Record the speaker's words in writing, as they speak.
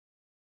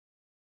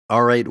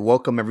All right,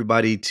 welcome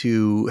everybody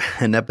to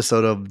an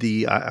episode of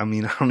I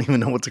don't even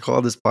know what to call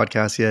this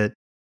podcast yet.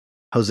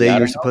 Jose, Yeah, I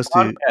you were don't know supposed to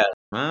podcast,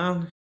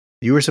 man.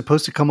 you were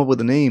supposed to come up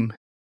with a name.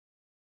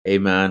 Hey,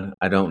 man,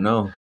 I don't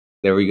know.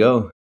 There we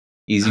go.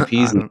 Easy I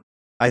peasy. don't.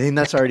 I think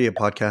that's already a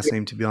podcast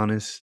name, to be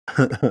honest.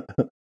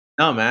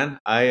 No, man.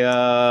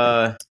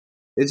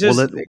 It's well, just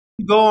let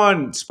you go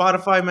on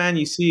Spotify, man.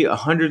 You see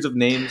hundreds of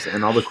names,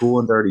 and all the cool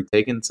ones are already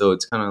taken. So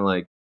it's kind of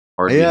like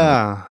hardly know.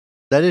 yeah,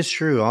 that is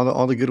true.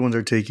 All the good ones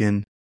are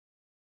taken.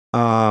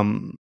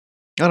 Um,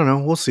 I don't know.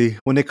 We'll see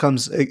when it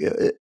comes.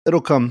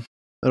 It'll come.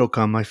 It'll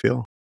come. I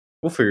feel.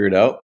 We'll figure it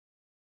out.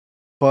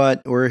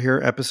 But we're here,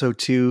 episode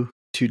 2,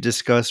 to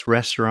discuss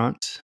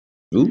restaurants.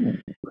 Ooh,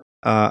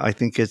 I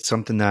think it's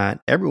something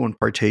that everyone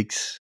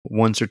partakes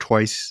once or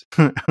twice.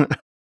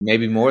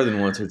 maybe more than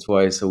once or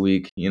twice a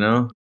week.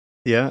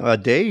 Yeah, a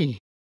day.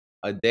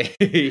 A day.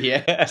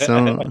 Yeah.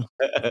 Some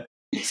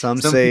some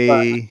Some people.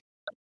 say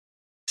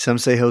some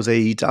say Jose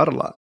eats out a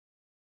lot.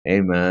 Hey,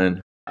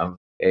 man.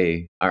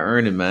 Hey, I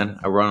earn it, man.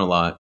 I run a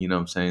lot. You know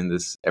what I'm saying?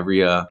 This You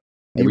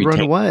every run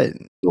 10. what?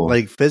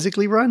 Like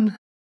physically run?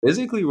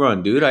 Physically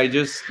run, dude. I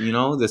just,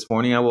 this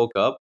morning I woke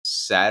up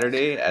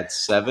Saturday at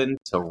 7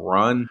 to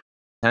run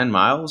 10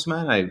 miles,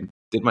 man. I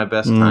did my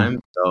best Mm, time.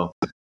 So,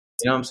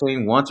 what I'm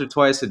saying? Once or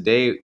twice a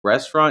day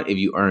restaurant, if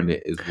you earned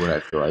it, is what I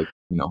feel like,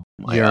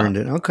 my, you earned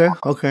it. Okay,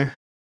 okay.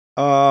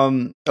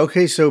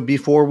 Okay, so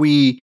before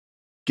we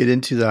get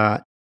into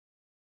that,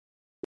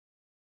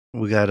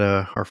 we got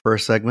our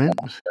first segment.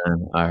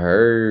 I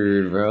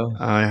heard, bro.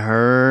 I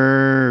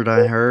heard.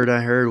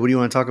 What do you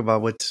want to talk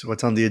about? What's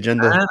on the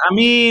agenda? I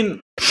mean,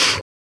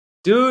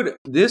 dude,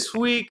 this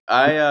week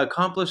I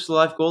accomplished a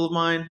life goal of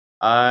mine.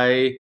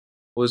 I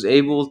was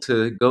able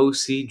to go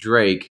see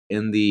Drake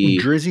in the.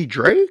 Drizzy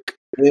Drake?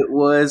 It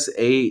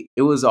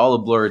was all a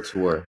blur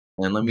tour,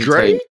 and let me tell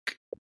you. Drake?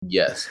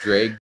 Yes,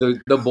 Drake,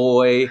 the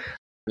boy,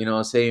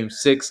 same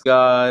Six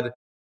God.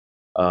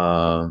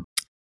 Uh,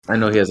 I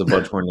know he has a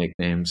bunch more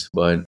nicknames,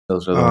 but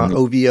those are the only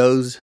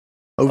OVOs.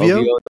 OVO?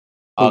 OVO.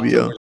 OVO.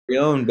 October's very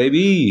own,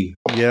 baby.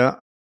 Yeah.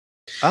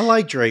 I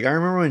like Drake. I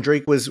remember when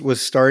Drake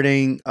was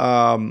starting.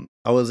 I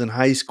was in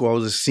high school. I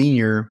was a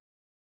senior,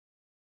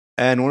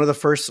 and one of the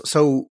first.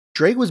 So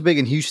Drake was big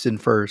in Houston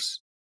first,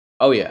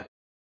 Oh yeah,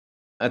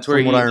 that's where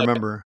from what I he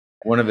remember.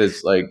 one of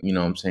his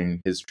I'm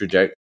saying his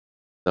trajectory.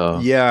 So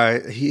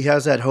Yeah, he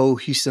has that whole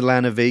Houston,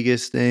 Atlanta,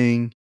 Vegas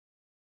thing.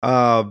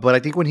 But I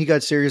think when he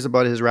got serious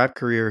about his rap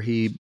career,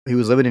 he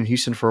was living in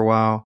Houston for a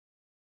while,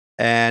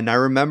 and I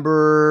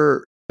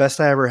remember "Best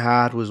I Ever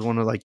Had" was one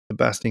of like the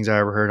best things I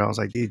ever heard. I was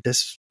like, dude,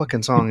 this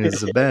fucking song is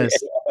the best.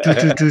 Do,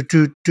 do, the do,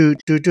 do, do,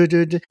 do, do,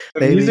 do, do.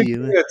 Baby, music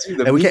you. video too.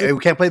 The And music, we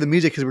can't play the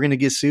music because we're gonna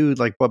get sued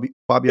like Bobby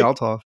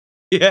Altoff.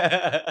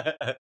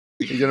 yeah.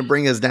 He's gonna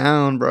bring us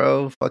down,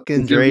 bro.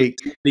 Fucking He's gonna Drake.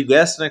 be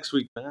guest next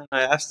week, man.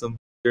 I asked him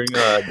during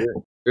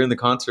the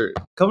concert,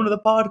 coming to the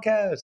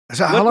podcast.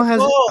 So how What's long it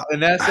has it? called?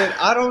 And I said,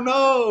 I don't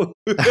know.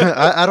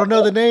 I don't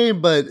know the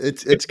name, but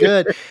it's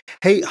good.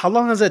 Hey, how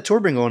long has that tour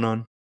been going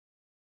on?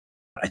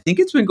 I think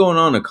it's been going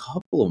on a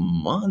couple of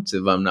months,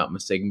 if I'm not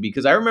mistaken,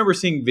 because I remember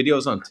seeing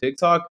videos on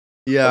TikTok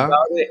Yeah,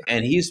 about it,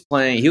 and he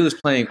was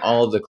playing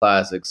all of the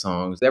classic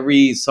songs.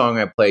 Every song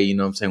I play,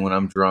 what I'm saying, when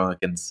I'm drunk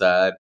and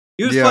sad,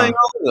 he was playing yeah.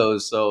 all of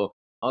those. So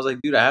I was like,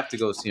 dude, I have to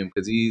go see him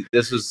because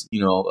this was, a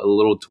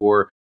little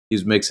tour.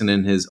 He's mixing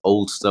in his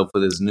old stuff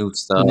with his new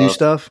The new stuff.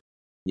 stuff.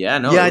 Yeah,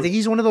 no, Yeah, it I was think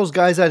he's one of those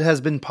guys that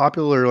has been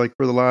popular like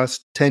for the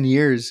last 10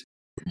 years,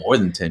 more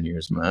than 10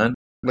 years, man.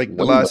 like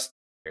the Way more. last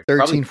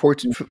Probably 13,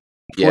 14, 14.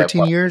 Yeah,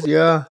 14 years.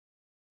 Yeah.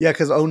 Yeah,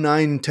 because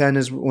 09, 10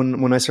 is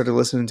when I started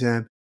listening to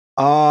him.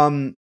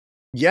 Um,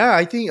 yeah,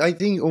 I think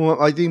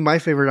my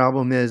favorite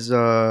album is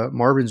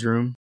Marvin's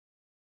Room.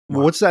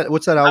 What's that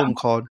album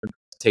called?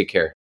 Take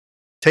care.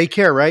 Take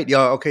Care, right?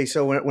 Yeah, okay.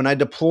 So when I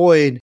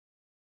deployed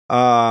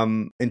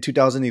in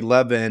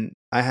 2011,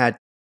 I had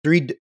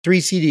three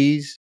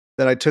CDs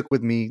that I took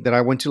with me that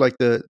I went to like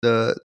the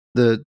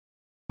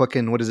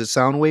fucking, what is it,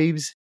 Sound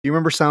Waves? Do you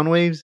remember Sound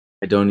Waves?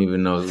 I don't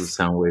even know what the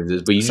sound waves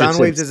is, but you just Sound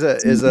said Waves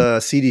is a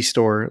CD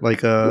store,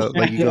 like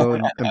you go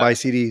and buy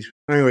CDs.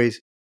 Anyways,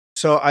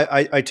 so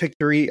I took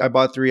three. I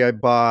bought three.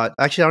 Actually,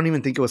 I don't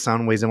even think it was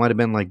Sound Waves. It might have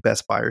been like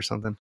Best Buy or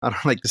something. I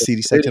don't like the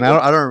CD section.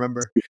 I don't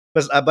remember.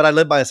 But I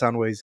live by a Sound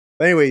Waves.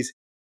 But anyways,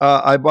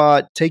 I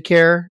bought Take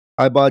Care.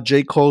 I bought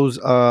J. Cole's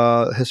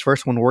his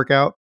first one,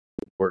 Workout.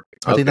 work.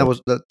 I think Okay.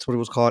 that's what it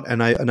was called.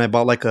 And I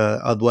bought like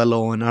a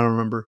Duelo, and I don't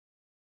remember.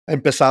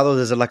 Empezado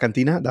desde la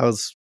cantina. That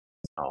was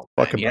Oh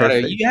man, fucking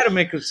perfect. you had to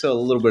make us a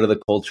little bit of the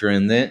culture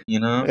in it.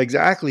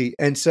 Exactly.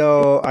 And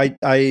so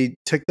I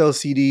took those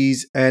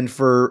CDs, and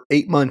for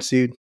 8 months,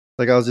 dude,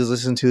 like I was just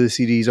listening to the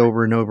CDs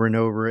over and over and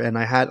over, and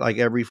I had like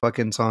every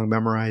fucking song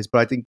memorized. But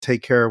I think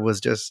Take Care was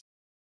just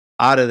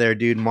out of there,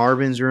 dude.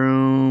 Marvin's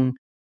Room.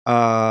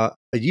 Are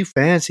you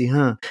fancy,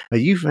 huh? Are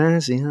you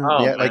fancy, huh?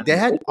 Oh Yeah, man, like they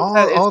had it's all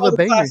all the the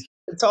bangers. classics.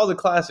 It's all the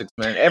classics,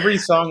 man. Every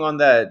song on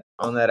that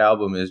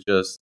album is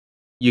just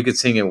you could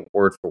sing it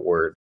word for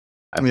word.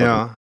 I fucking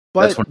Yeah.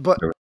 that's But one of my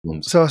favorite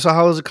albums. so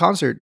how was the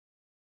concert?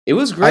 It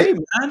was I great,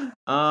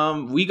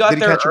 man. We Did got he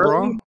there catch a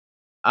early.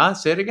 bra?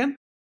 Say it again.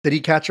 Did he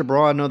catch a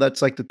bra? I know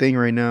that's like the thing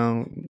right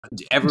now.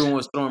 Everyone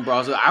was throwing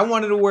bras. I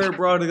wanted to wear a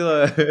bra to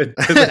the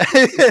to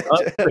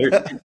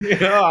the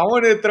concert. I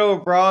wanted to throw a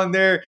bra in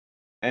there,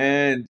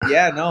 and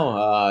yeah,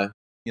 no,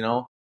 you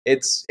know,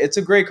 it's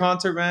a great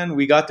concert, man.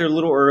 We got there a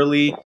little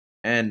early,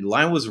 and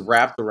line was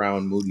wrapped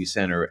around Moody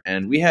Center,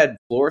 and we had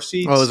floor Oh,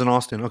 it was seats. in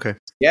Austin. Okay.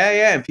 Yeah,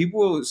 yeah, and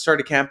people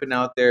started camping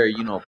out there,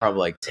 probably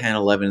like 10,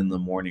 11 in the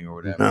morning or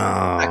whatever.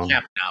 Not No.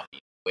 camping out,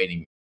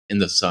 waiting in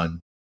the sun.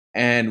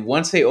 And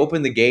once they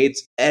opened the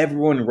gates,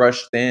 everyone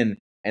rushed in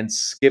and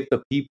skipped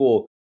the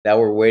people that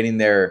were waiting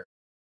there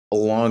a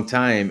long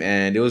time,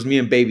 and it was me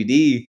and Baby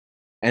D.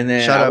 And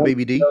then Shout I out, went,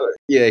 Baby D.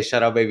 yeah,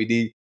 shout out Baby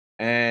D.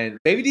 And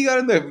Baby D got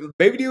in the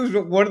Baby D was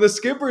one of the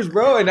skippers,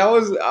 bro. And I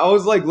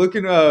was like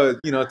looking, to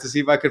see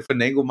if I could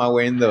finagle my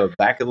way in the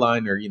back of the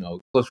line or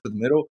close to the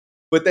middle.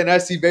 But then I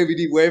see Baby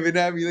D waving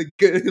at me like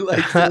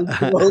like saying,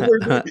 "Come over,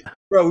 dude."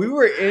 Bro. We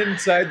were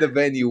inside the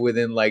venue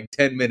within like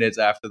 10 minutes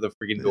after the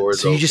freaking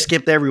doors So you just opened.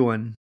 skipped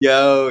everyone.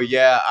 Yo,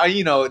 yeah,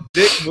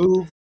 dick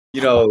move,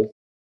 you know.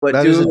 But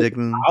That is a dude, dick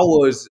move. I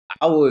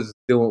was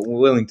doing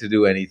willing to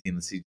do anything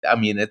to see. I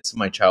mean, it's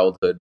my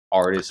childhood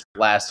artist.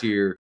 Last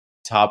year,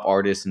 top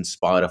artist in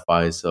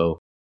Spotify, so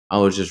I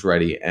was just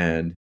ready.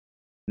 And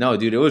no,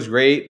 dude, it was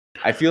great.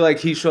 I feel like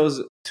he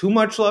shows too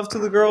much love to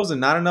the girls and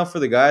not enough for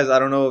the guys. I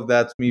don't know if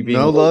that's me being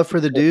a No little. love for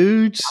the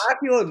dudes. I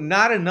feel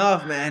not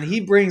enough, man. He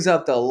brings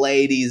up the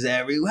ladies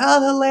how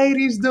the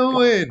ladies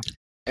doing?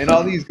 And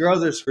all these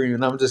girls are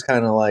screaming. I'm just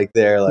kind of like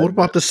there, What like, man,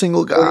 about the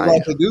single what guy?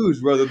 about the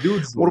dudes, bro? The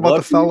dudes What about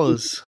love the you.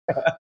 fellas?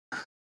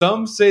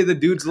 Some say the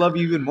dudes love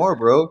you even more,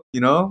 bro.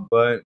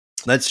 But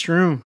That's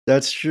true.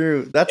 That's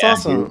true. That's yeah, dude,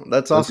 awesome.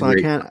 That's it was a awesome. I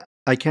great. can't.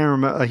 I can't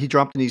remember. He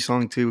dropped a new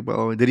song too.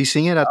 But did he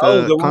sing it at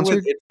Oh, the the one with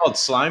concert? it's called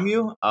Slime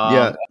You.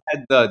 Yeah. It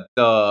had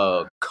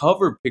the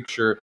cover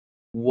picture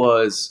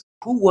was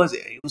who was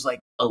it? It was like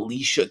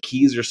Alicia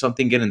Keys or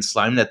something getting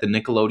slimed at the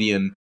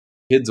Nickelodeon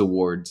Kids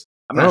Awards.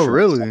 I'm not Oh, sure.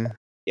 really?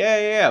 Yeah, yeah,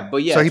 yeah. But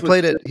yeah, So it's with.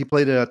 He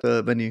played it at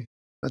the venue,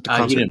 at the He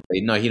concert. didn't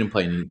play. No, he didn't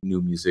play any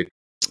new music.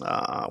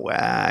 Ah,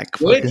 whack.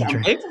 Which Fucking I'm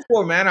Drake. thankful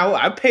for, man.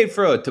 I paid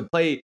for to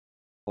play You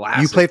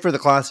classic. play for the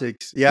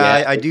classics. Yeah,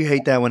 Yeah, I do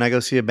hate that when I go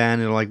see a band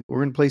and they're like, we're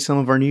gonna play some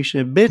of our new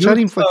shit. Bitch, I new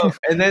didn't fucking. stuff.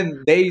 And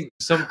then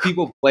some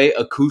people play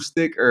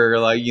acoustic or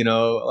like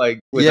like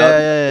without.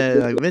 Yeah,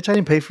 like, bitch, I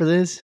didn't pay for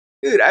this.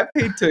 Dude, I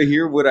paid to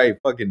hear what I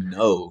fucking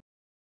know.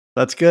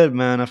 That's good,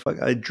 man. I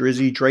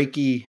Drizzy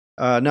Drakey.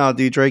 No,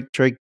 dude, Drake.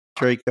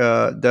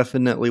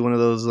 Definitely one of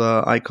those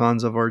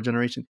icons of our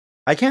generation.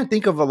 I can't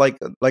think of like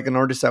an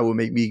artist that would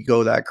make me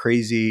go that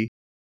crazy.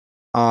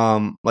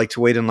 Like to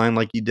wait in line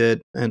like you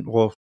did, and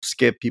well,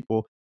 skip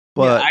people.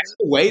 Yeah, I But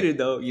still waited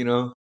though.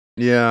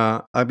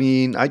 yeah, I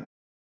mean,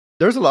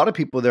 there's a lot of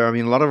people there. I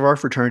mean, a lot of our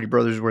fraternity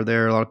brothers were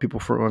there. A lot of people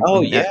from. I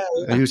Oh mean, yeah,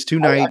 it was two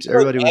I nights. feel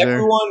like Everybody was there.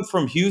 everyone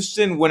from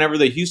Houston, whenever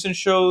the Houston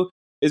show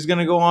is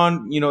gonna go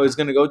on, is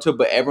gonna go to.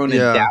 But everyone in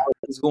Yeah, Dallas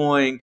is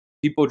going.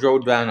 People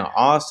drove down to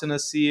Austin to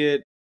see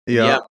it, and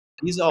yeah. yeah,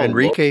 he's all local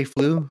Enrique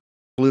flew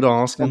to from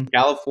Austin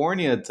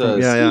California from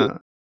to see it.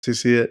 to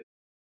see it.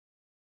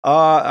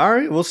 All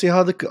right, we'll see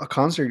how the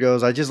concert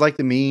goes. I just like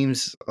the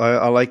memes.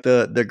 I like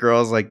the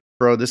girls like,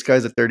 bro, this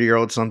guy's a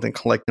 30-year-old something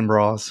collecting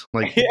bras.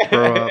 Like,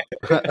 grow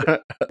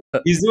up.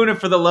 He's doing it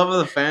for the love of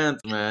the fans,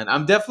 man.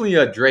 I'm definitely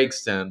a Drake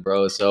stan,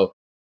 bro. So,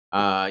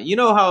 you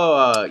know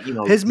how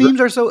His memes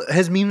are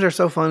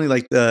so funny.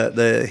 Like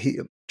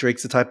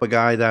Drake's the type of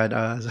guy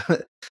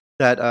that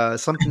that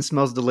something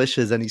smells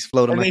delicious and he's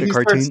floating and like then a he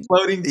starts cartoon.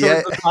 floating towards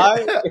Yeah, the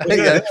sky.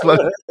 yeah,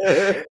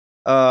 float.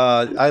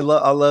 I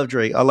love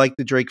Drake. I like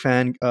the Drake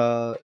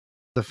the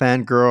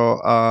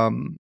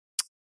fangirl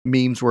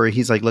memes where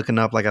he's like looking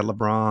up like at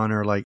LeBron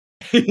or like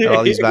at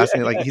all these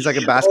basketball. Like he's like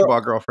a or,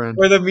 basketball girlfriend.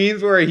 or the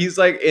memes where he's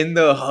like in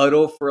the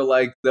huddle for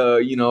like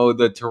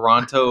the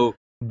Toronto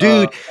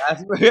Dude,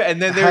 basketball,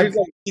 and then there's have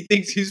like he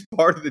thinks he's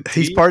part of the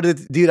he's team. part of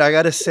the dude. I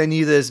gotta send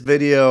you this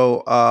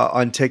video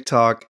on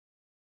TikTok.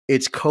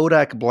 It's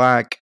Kodak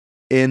Black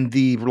in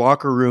the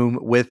locker room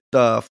with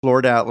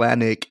Florida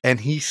Atlantic, and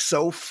he's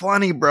so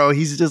funny, bro.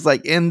 He's just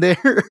like in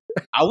there.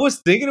 I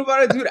was thinking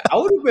about it, dude. I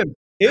would have been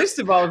pissed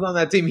if I was on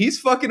that team. He's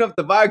fucking up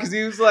the vibe because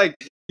he was like,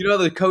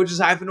 the coach is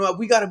hyping him up.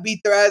 We gotta beat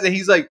their ass, and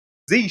he's like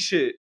Z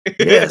shit.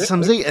 Yeah,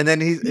 some Z, and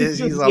then He's he's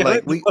just all yelling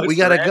like, the we most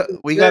gotta go, random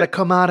we gotta shit.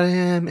 come out of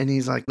him, and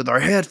he's like with our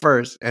head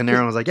first, and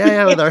everyone's like,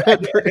 yeah, with our head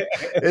first.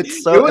 It's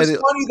It so, was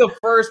funny the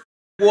first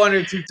one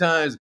or two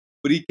times,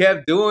 but he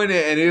kept doing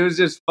it, and it was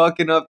just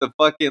fucking up the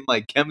fucking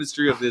like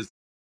chemistry of this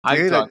hype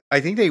dude. talk. I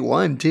think they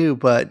won too,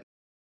 but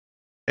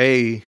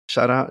hey,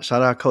 shout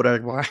out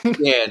Kodak Black.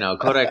 Yeah, no,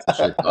 Kodak's the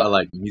shit. Though. I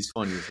like him. He's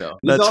funny as hell.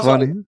 He's That's also a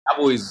funny.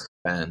 Cowboys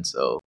fan,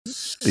 so yeah,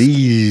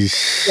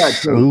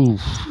 Eesh. too. Ooh,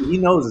 He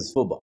knows his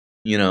football.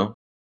 You know.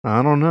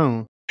 I don't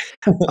know.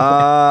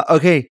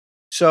 Okay.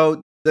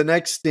 So the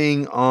next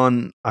thing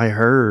on I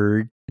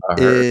heard I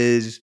heard.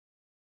 is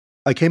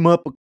I came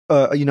up.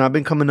 I've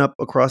been coming up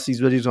across these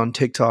videos on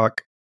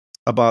TikTok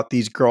about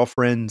these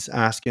girlfriends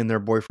asking their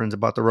boyfriends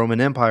about the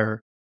Roman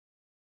Empire.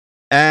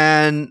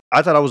 And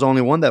I thought I was the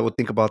only one that would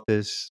think about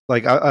this.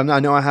 Like I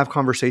know I have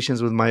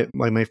conversations with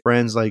my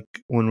friends, like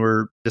when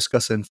we're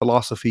discussing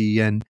philosophy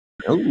and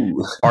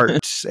Ooh,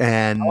 arts how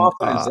and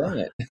often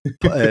is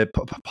that?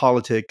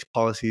 politics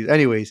policies.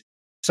 Anyways,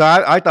 so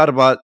I thought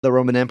about the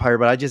Roman Empire,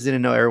 but I just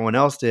didn't know everyone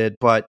else did.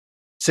 But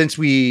since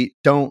we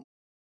don't,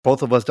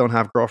 both of us don't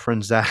have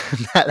girlfriends that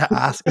that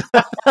ask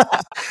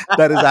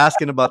that is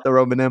asking about the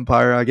Roman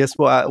Empire, I guess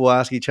we'll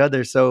ask each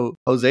other. So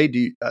Jose,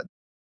 do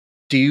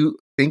you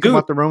think Dude,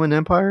 about the Roman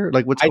Empire?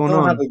 Like, what's I going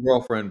don't have on? a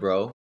girlfriend,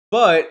 bro.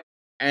 But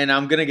and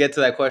I'm gonna get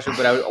to that question,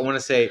 but I want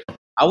to say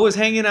I was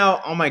hanging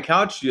out on my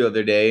couch the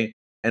other day,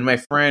 and my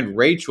friend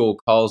Rachel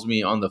calls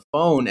me on the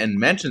phone and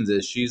mentions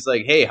this. She's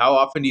like, "Hey, how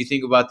often do you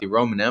think about the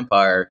Roman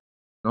Empire?" And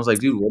I was like,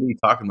 "Dude, what are you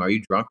talking about? Are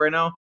you drunk right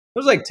now?" It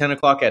was like 10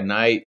 o'clock at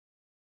night,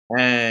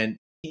 and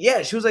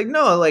yeah, she was like,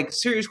 "No, like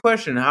serious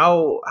question.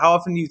 How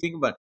often do you think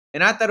about it?"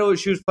 And I thought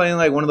she was playing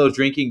like one of those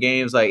drinking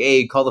games, like,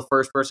 "Hey, call the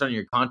first person on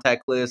your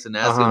contact list and Uh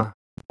ask them huh.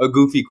 a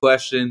goofy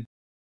question."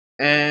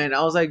 And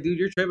I was like, dude,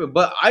 you're tripping.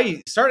 But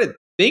I started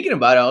thinking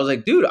about it. I was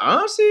like, dude,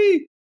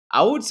 honestly,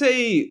 I would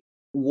say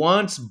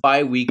once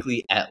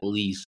bi-weekly at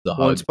least the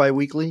hug. Once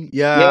biweekly?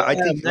 Yeah, Yeah, I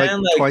think like man.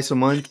 Like, twice a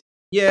month.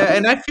 yeah.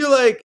 And I feel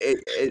like,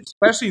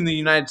 especially in the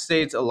United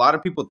States, a lot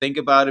of people think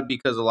about it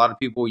because a lot of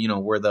people,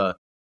 a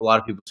lot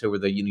of people say we're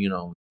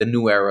the, the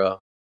new era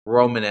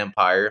Roman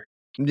Empire.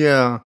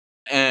 Yeah.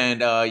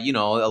 And, a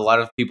lot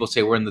of people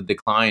say we're in the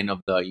decline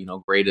of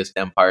the, greatest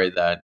empire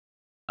that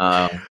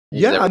has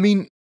Yeah,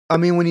 ever. I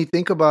mean, when you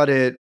think about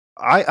it,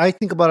 I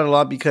think about it a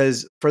lot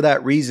because for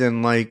that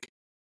reason, like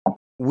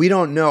we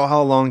don't know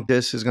how long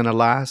this is gonna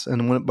last,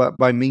 and when but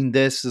by mean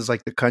this is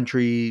like the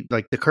country,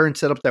 like the current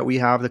setup that we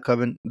have, the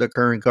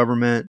current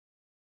government,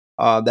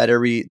 that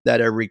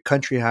every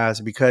country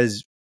has,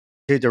 because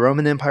dude, the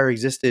Roman Empire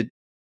existed,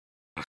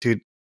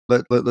 dude.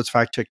 Let's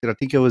fact check it. I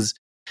think it was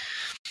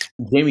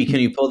Jamie, can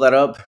you pull that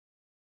up?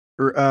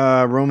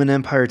 Roman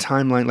Empire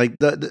timeline. Like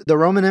the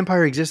Roman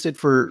Empire existed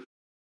for,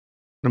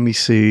 let me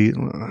see,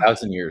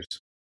 1,000 years.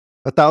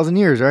 1,000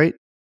 years, right?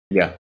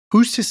 Yeah.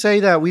 Who's to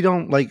say that we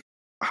don't like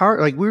how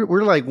like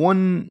we're like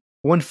one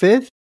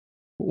fifth,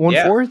 one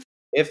Yeah, fourth,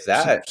 if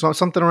that.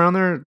 something around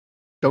there.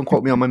 Don't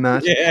quote me on my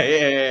math.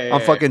 Yeah, I'm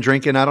yeah, fucking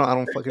drinking. I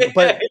don't fucking. yeah,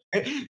 But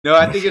yeah. No,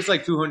 I think it's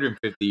like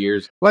 250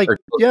 years like, or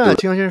close to yeah, it.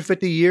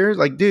 250 years.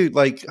 Like, dude,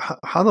 like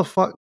how the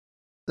fuck?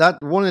 That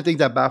one of the things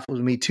that baffles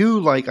me too.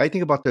 Like, I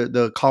think about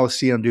the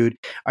Colosseum, dude.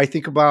 I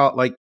think about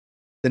like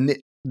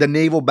the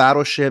naval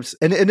battleships,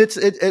 and and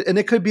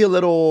it could be a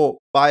little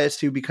biased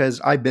too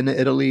because I've been to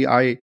Italy.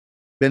 I've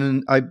been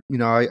in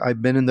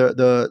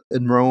the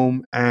in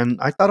Rome, and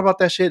I thought about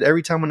that shit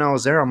every time when I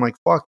was there. I'm like,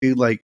 fuck, dude,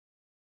 like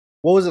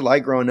what was it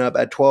like growing up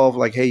at 12?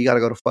 Like, hey, you got to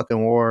go to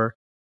fucking war.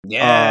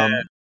 Yeah, Um,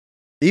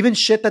 even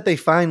shit that they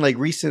find like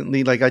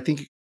recently, like I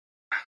think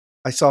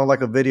I saw like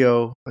a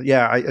video,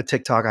 yeah, a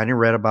TikTok. I didn't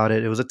read about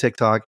it. It was a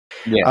TikTok,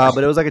 yeah.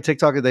 but it was like a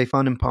TikTok that they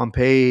found in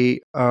Pompeii,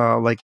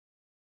 like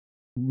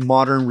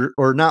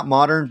or not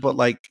modern, but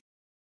like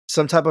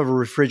some type of a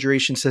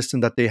refrigeration system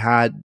that they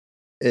had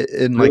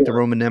in like the Really?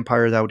 Roman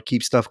Empire that would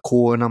keep stuff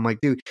cool. And I'm like,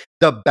 dude,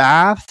 the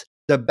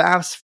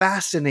baths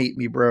fascinate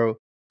me, bro.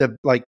 The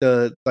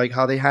like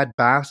how they had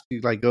baths to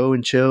like go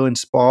and chill and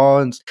spa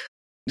and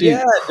dude,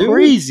 Yeah, dude.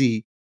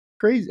 crazy,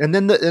 crazy. And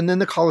then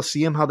the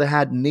Colosseum, how they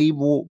had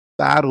naval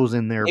battles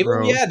in there,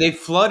 bro. Yeah, they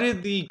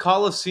flooded the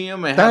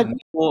Colosseum and have That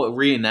naval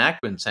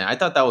reenactments. And I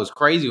thought that was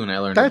crazy when I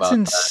learned that's about that.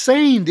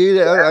 insane,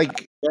 dude.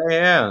 Like Yeah,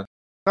 yeah.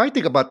 I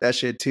think about that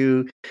shit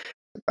too.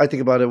 I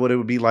think about it, what it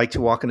would be like to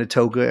walk in a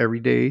toga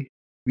every day.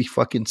 Be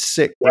fucking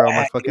sick, bro. My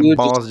Yeah, fucking dude.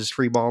 Just balls just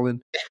free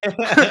balling. dude,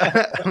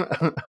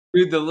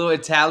 the little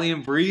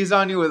Italian breeze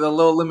on you with a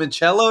little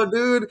limoncello,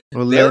 dude. They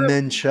were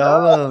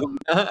Limoncello,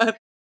 man.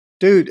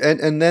 dude,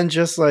 and then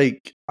just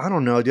like I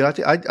don't know, dude.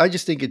 I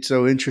just think it's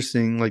so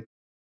interesting. Like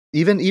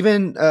even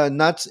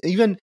not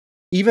even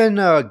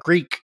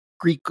Greek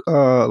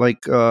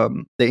like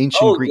the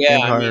ancient Oh Greek yeah, I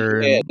mean,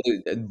 Empire yeah,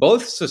 and dude,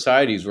 both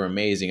societies were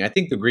amazing. I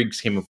think the Greeks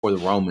came before the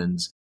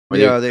Romans, or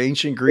they yeah, the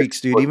ancient Greeks,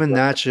 dude. Even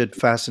that shit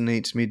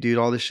fascinates me, dude.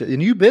 All this shit,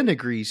 and you've been to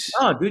Greece.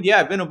 no, dude, yeah,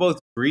 I've been to both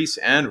Greece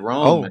and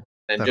Rome, Oh,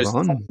 and that just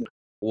run.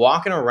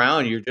 walking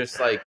around, you're just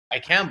like, I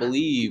can't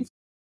believe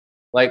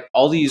like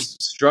all these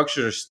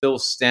structures are still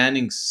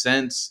standing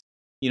since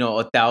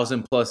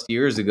 1,000 plus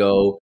years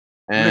ago,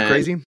 Isn't it and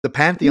crazy? The dude,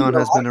 Pantheon a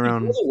has lot been of these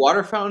around. little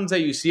water fountains that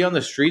you see on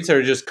the streets that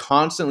are just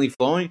constantly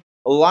flowing.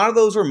 A lot of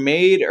those were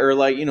made, or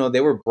like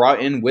they were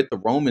brought in with the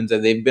Romans,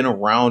 and they've been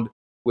around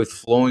with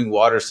flowing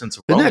water since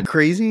the Isn't that Romans.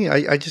 crazy?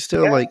 I just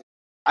feel Yeah, like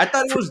I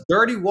thought it for, was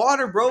dirty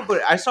water, bro,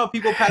 but I saw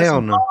people hell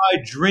passing no.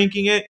 by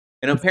drinking it,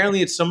 and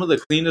apparently it's some of the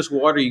cleanest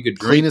water you could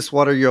drink, Cleanest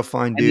water you'll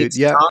find, and dude. it's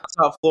Yeah,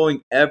 nonstop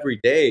flowing every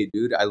day,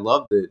 dude. I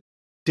loved it.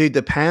 dude.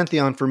 The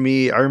Pantheon for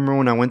me. I remember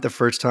when I went the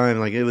first time.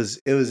 Like it was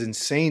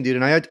insane, dude.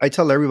 And I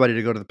tell everybody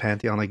to go to the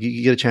Pantheon. Like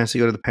you get a chance to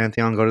go to the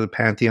Pantheon, go to the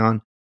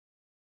Pantheon.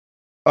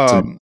 Some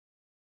Um,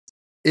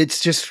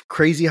 it's just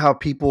crazy how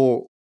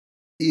people.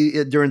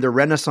 during the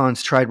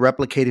Renaissance tried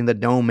replicating the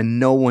dome, and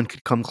no one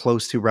could come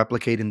close to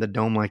replicating the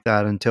dome like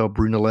that until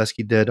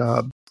Brunelleschi did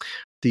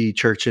the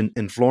church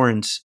in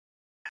Florence.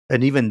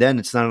 And even then,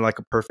 it's not like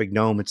a perfect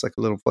dome. It's like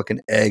a little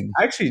fucking egg.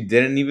 I actually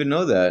didn't even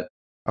know that.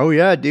 Oh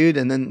yeah, dude.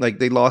 And then like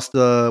they lost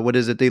the what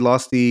is it? They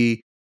lost the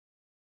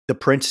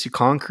Prince to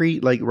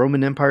concrete. Like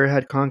Roman Empire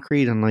had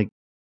concrete, and like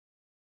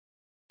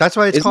that's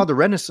why it's Isn't called the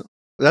Renaissance.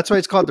 That's why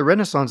it's called the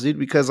Renaissance, dude.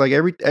 Because like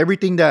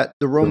everything that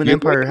the Roman you're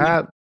Empire breaking it?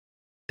 had,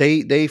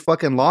 they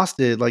fucking lost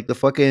it. Like the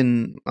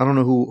fucking I don't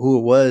know who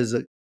it was.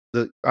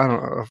 The I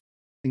don't know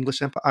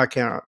English Empire. I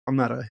can't. I'm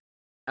not a.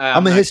 I'm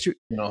I'm a not history.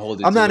 gonna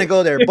hold it I'm not to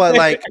gonna it. go there. But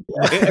like,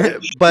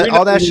 but You're not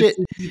all a that shit,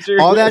 history teacher.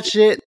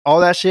 all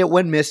that shit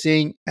went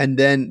missing. And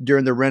then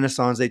during the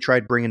Renaissance, they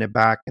tried bringing it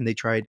back, and they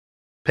tried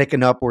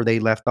picking up where they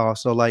left off.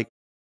 So like,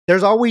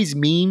 there's always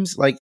memes.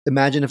 Like,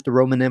 imagine if the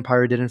Roman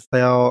Empire didn't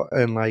fail,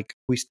 and like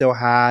we still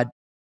had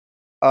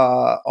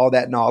all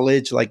that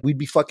knowledge, like we'd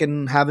be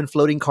fucking having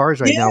floating cars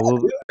right Yeah, now. We'll,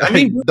 dude. I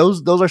mean,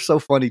 those are so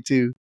funny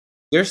too.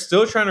 they're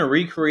still trying to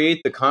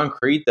recreate the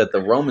concrete that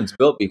the Romans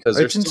built because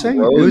there's It's still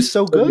insane. It roads was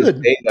so to this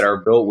good, day that are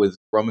built with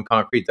Roman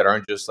concrete that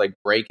aren't just like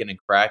breaking and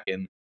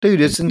cracking. dude.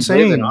 And It's you live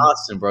in insane.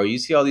 Austin, bro. You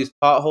see all these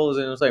potholes,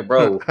 and it's like,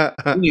 bro,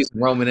 we need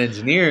some Roman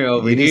engineering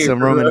over You need here.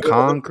 some Roman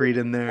concrete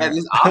in Yeah, there.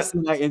 this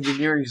Austinite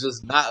engineering is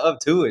just not up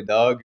to it,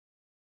 dog.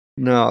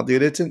 No,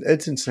 dude, it's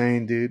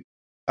insane, dude.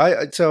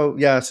 So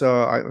yeah,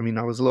 so I mean,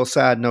 I was a little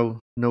sad. No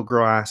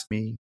girl asked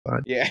me,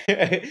 but Yeah,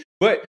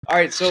 but all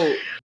right. So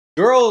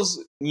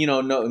girls,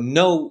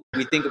 no,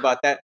 we think about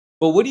that.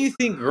 But what do you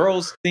think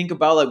girls think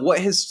about? Like, what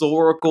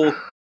historical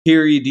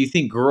period do you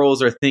think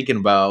girls are thinking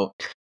about?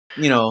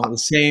 The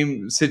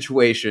same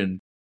situation.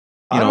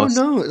 You I know,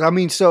 don't know. I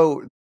mean,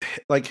 so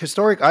like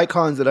historic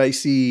icons that I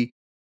see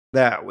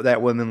that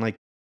women like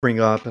bring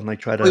up and like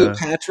try to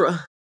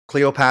Cleopatra.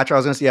 Cleopatra. I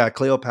was gonna say yeah,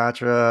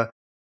 Cleopatra,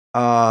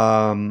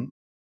 um,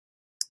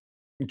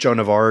 Joan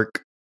of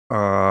Arc.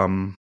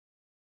 Um,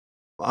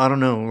 I don't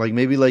know, like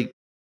maybe like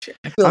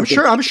I feel I'm like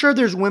sure I'm sure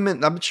there's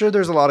women. I'm sure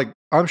there's a lot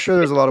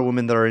of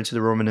women that are into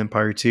the Roman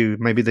Empire too.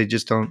 Maybe they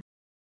just don't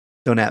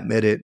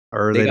admit it,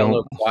 or they they got a don't.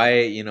 little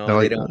quiet. They're They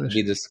like, don't oh, want to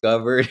be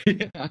discovered.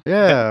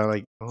 yeah,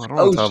 like oh, I don't want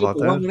Oh to talk shit, about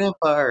the that. Roman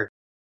Empire.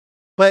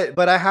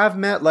 But I have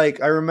met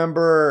like I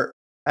remember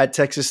at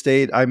Texas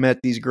State I met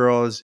these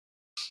girls.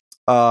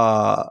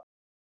 Uh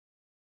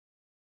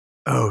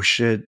oh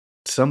shit,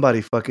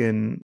 somebody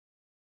fucking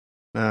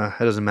it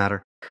doesn't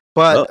matter.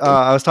 But Uh-oh.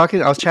 I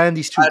was chatting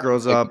these two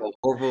girls up.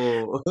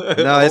 No,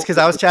 it's because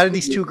I was chatting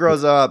these two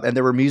girls up, and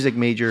they were music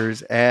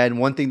majors. And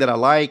one thing that I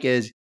like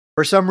is,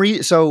 for some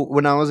reason, so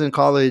when I was in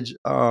college,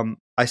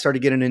 I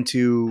started getting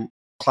into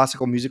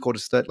classical musical to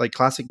study, like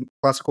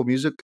classical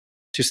music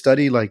to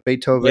study, like Yeah,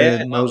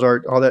 Beethoven, no,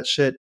 Mozart, all that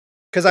shit.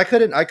 Because I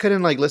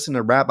couldn't like listen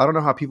to rap. I don't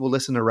know how people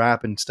listen to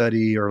rap and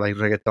study or like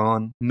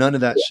reggaeton. None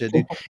of that shit,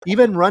 dude.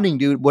 Even running,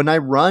 dude. When I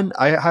run,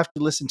 I have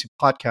to listen to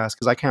podcasts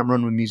because I can't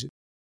run with music.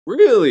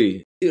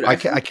 really, dude. I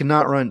feel I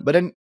cannot run. But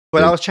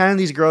I was chatting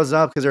these girls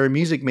up because they were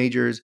music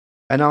majors,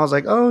 and I was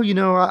like, oh,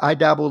 I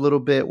dabble a little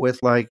bit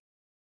with like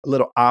a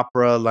little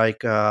opera,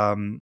 like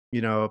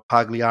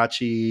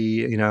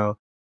Pagliacci,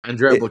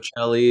 Andrea it,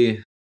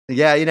 Bocelli.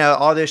 yeah,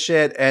 all this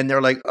shit, and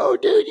they're like, oh,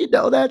 dude, you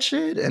know that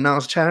shit, and I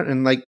was chatting,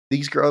 and like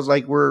these girls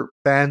like were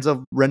fans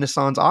of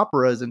Renaissance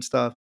operas and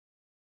stuff,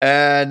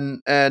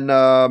 and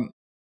whatever.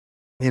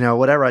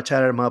 I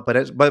chatted them up,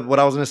 but what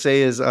I was gonna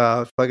say is,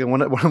 fucking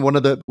one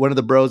of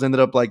the bros ended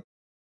up like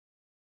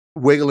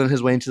wiggling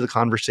his way into the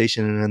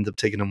conversation and ended up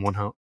taking one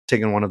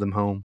of them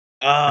home.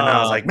 And I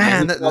was Oh like,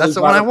 man, man, he that's probably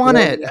the one brought I up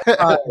the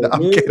wanted. No,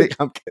 I'm kidding.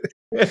 I'm kidding.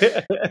 Roman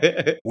Empire,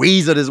 dude.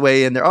 Weaseled his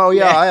way in there. Oh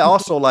yeah, Yeah. I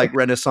also like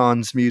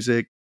Renaissance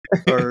music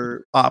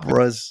or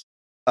operas.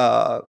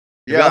 Uh, Have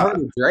y'all yeah, heard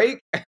of Drake?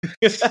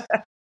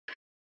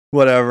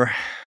 whatever.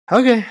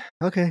 Okay,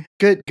 okay,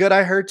 good.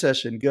 I heard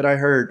session. Good. I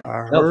heard.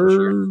 I No, for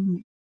sure. heard.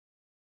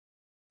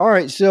 All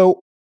right,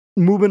 so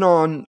moving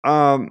on.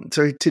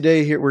 So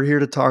today here we're here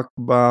to talk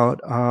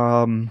about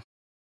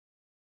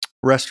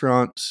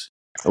restaurants.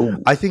 Oh,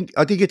 I think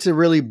it's a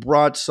really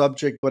broad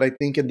subject, but I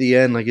think in the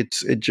end, like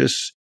it's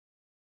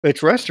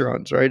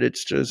restaurants, right?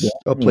 It's yeah. just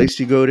a place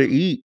you go to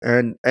eat,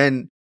 and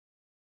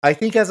I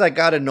think as I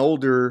gotten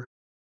older,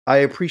 I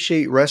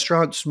appreciate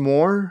restaurants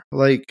more.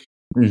 Like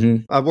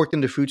Mm-hmm. I've worked in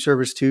the food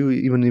service too,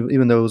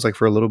 even though it was like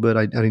for a little bit.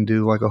 I didn't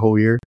do like a whole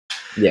year,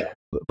 Yeah.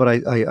 but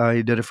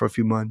I did it for a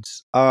few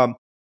months. But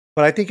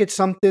I think it's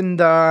something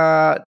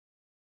that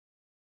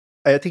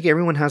I think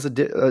everyone has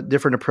a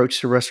different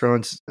approach to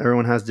restaurants.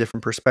 Everyone has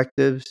different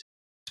perspectives,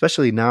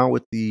 especially now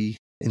with the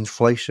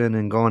inflation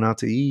and going out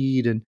to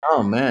eat and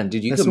Oh man,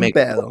 dude, you it's could un make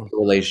a pedo.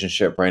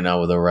 relationship right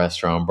now with a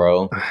restaurant,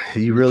 bro.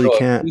 You You really throw a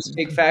can't.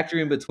 cheesecake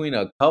factory in between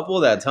a couple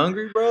that's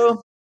hungry, bro.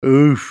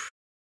 Oof.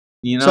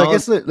 You So I know?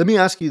 guess let me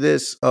ask you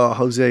this,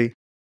 Jose.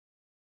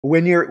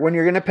 When you're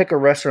gonna pick a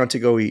restaurant to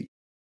go eat,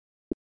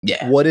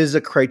 Yeah, what is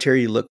the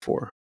criteria you look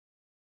for?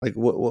 Like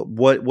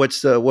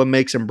what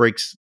makes and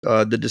breaks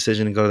the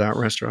decision to go to that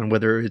restaurant?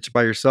 Whether it's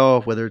by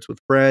yourself, whether it's with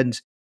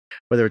friends,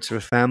 whether it's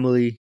with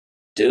family.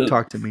 dude.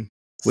 Talk to me.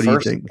 What do you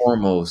First and think?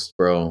 foremost,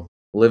 bro,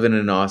 living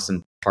in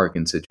Austin,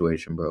 parking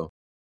situation, bro.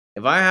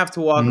 If I have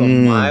to walk a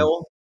Mm,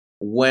 mile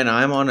when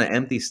I'm on an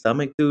empty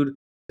stomach, dude,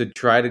 to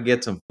try to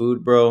get some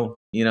food, bro,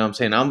 you know what I'm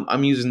saying?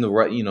 I'm using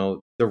the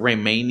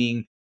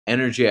remaining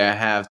energy I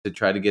have to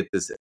try to get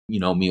this,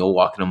 meal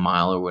walking a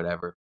mile or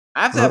whatever.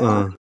 I have to have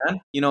uh-uh. parking,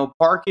 man.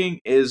 Parking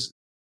is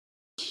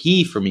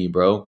key for me,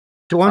 bro.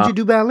 So why don't Uh, you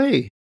do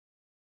ballet?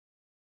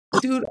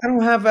 dude, I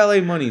don't have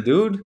valet money,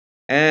 dude.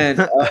 And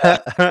I'm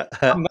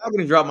not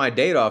gonna drop my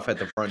date off at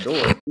the front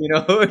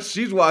door.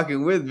 She's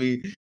walking with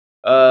me.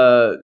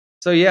 Uh,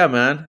 so yeah,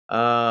 man.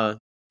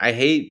 I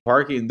hate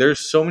parking. There's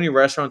so many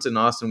restaurants in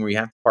Austin where you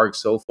have to park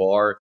so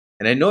far,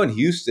 and I know in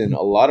Houston,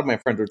 a lot of my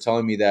friends were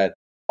telling me that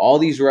all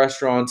these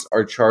restaurants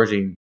are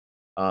charging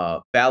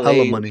Hella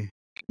valet. money.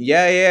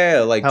 Yeah,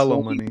 yeah, like Hella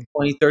 20, money.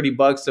 20,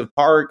 $30 to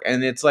park,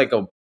 and it's like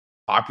a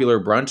popular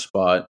brunch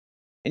spot.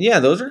 And yeah,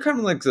 those are kind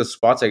of like the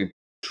spots I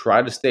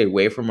try to stay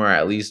away from, or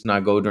at least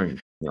not go during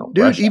Dude,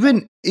 rush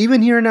hour.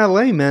 even here in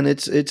LA, man,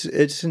 it's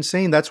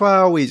insane. That's why I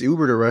always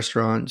Uber to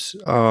restaurants,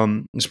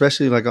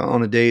 especially like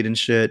on a date and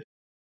shit.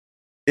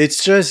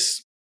 It's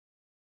just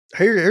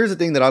here's the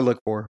thing that I look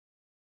for.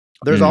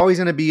 There's Mm, always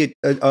going to be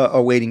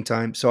a waiting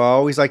time, so I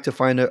always like to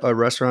find a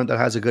restaurant that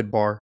has a good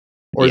bar,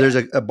 or yeah. there's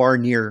a bar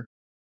near,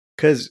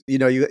 because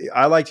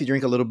I like to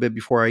drink a little bit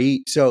before I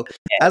eat. So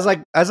as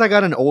I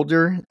got an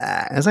older,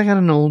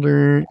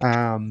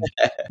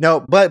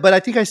 no, but I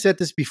think I said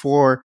this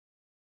before.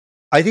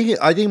 I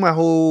think my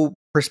whole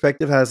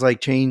perspective has like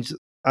changed,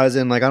 as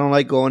in like I don't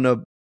like going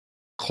to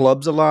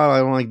clubs a lot. I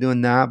don't like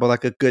doing that, but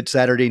like a good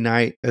Saturday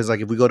night is like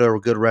if we go to a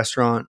good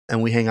restaurant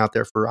and we hang out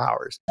there for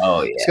hours.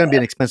 Oh It's gonna yeah. be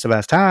an expensive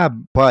ass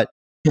tab, but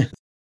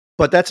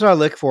that's what I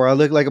look for. I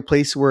look like a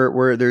place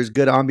where there's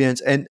good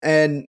ambience,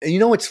 and you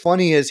know what's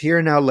funny is here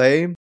in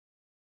LA,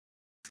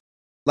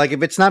 like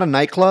if it's not a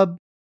nightclub,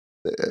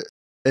 uh,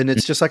 and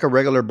it's just like a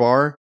regular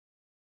bar,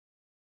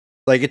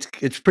 like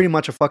it's pretty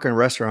much a fucking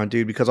restaurant,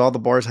 dude, because all the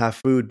bars have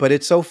food. But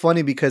it's so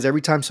funny because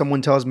every time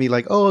someone tells me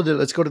like, "Oh,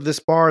 let's go to this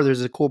bar.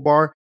 There's a cool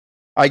bar,"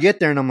 I get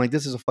there and I'm like,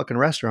 "This is a fucking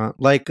restaurant."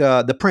 Like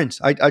the Prince.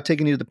 I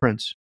taken you to the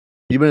Prince.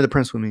 You've been to the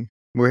Prince with me,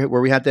 where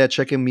we had that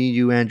check-in, me,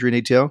 you, Andrew, and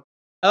ATO.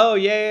 Oh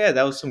yeah, yeah.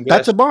 That was some good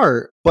That's ass. a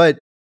bar, but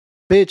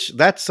bitch,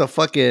 that's a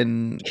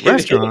fucking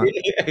restaurant.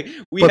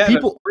 We But had a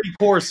people,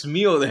 3-course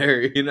meal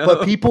there.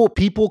 but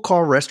people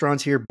call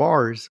restaurants here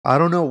bars. I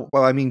don't know.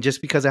 Well, I mean,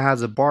 just because it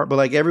has a bar, but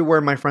like everywhere,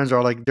 my friends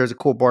are like, "There's a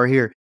cool bar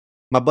here."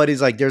 My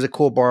buddy's like, "There's a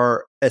cool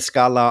bar,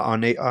 Escala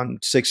on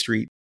 6th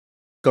Street.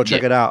 Go Yeah.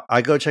 check it out."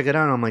 I go check it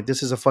out, and I'm like,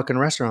 "This is a fucking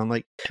restaurant."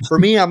 Like for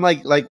me, I'm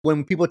like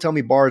when people tell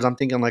me bars, I'm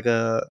thinking like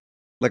a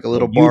Like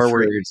little bar where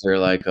Buford's are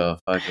like a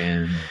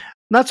fucking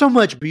not so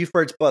much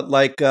Beeford's, but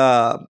like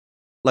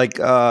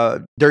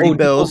Dirty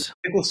Bills.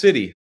 Nickel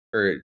City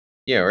or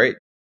yeah, right?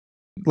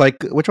 Like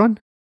which one?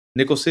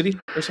 Nickel City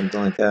or something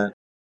like that.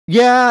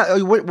 Yeah,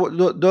 what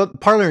the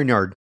Parlor and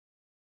Yard.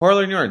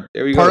 Parlor and Yard.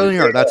 There we go. Parlor and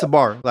Yeah. Yard. That's a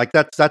bar. Like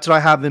that's what I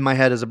have in my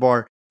head as a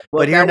bar. But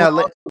But here that in one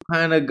LA, also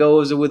kind of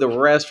goes with a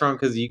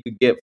restaurant because you could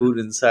get food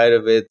inside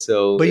of it.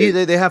 So but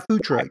it, they have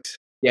food trucks.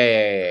 yeah, yeah,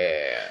 yeah, yeah,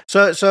 yeah.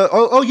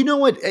 So you know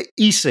what?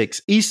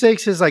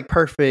 E6 is like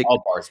perfect.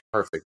 All bars,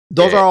 perfect.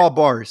 Those Yeah, are all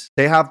bars.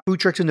 They have food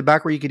trucks in the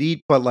back where you could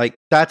eat, but like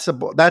that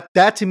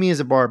to me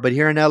is a bar. But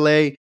here in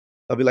LA,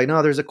 I'll be like,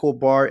 no, there's a cool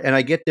bar, and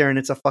I get there and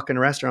it's a fucking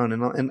restaurant,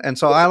 and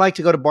so I like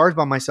to go to bars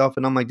by myself,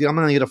 and I'm like, dude, I'm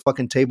gonna get a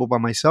fucking table by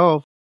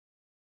myself.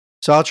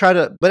 So I'll try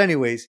to. But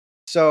anyways,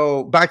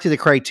 so back to the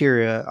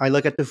criteria. I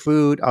look at the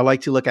food. I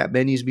like to look at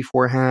menus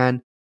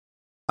beforehand.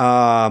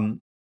 Um,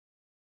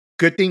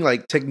 Good thing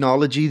like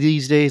technology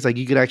these days, like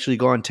you could actually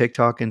go on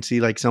TikTok and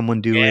see like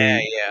someone yeah,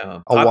 doing yeah. a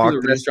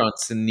Popular walkthrough.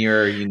 restaurants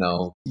near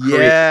Korea.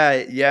 Yeah,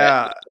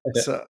 yeah.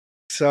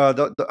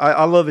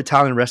 I love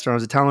Italian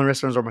restaurants. Italian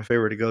restaurants are my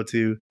favorite to go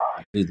to,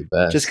 Do the just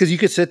best. because you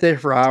could sit there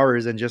for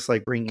hours and just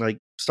like bring like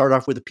start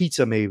off with a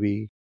pizza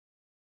maybe.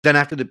 Then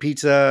after the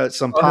pizza,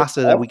 some Oh, pasta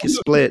that we could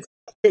split.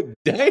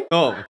 damn!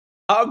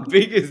 How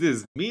big is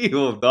this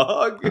meal,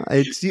 dog?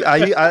 It's I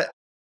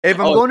if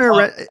I'm Oh, going to a Tom,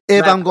 Matt,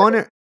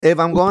 if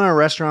I'm going to a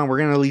restaurant, we're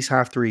gonna at least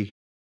have three.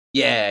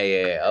 yeah,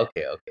 yeah, yeah.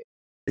 Okay, okay.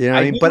 You know what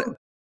I I mean? do.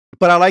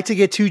 But I like to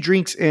get two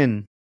drinks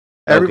in.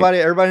 Okay.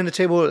 Everybody in the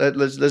table.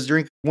 Let's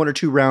drink one or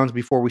two rounds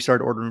before we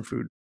start ordering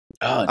food.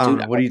 Oh, I don't dude,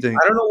 know. What do you think?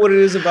 I don't know what it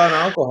is about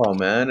alcohol,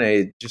 man.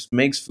 It just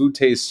makes food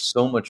taste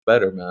so much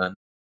better, man.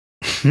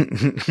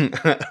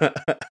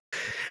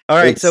 All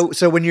right. It's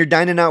So when you're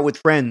dining out with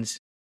friends,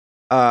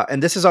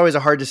 and this is always a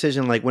hard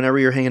decision. Like whenever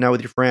you're hanging out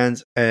with your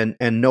friends and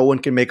no one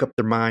can make up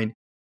their mind,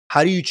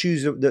 how do you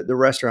choose the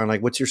restaurant?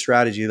 Like, what's your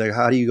strategy? Like,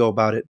 how do you go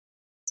about it?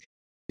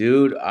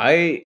 dude,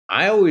 I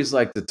always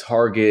like to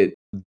target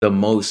the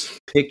most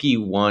picky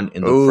one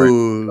in the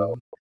friend Oh,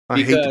 I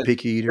hate the because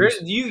picky eaters.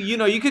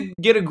 you could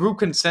get a group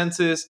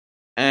consensus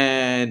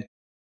and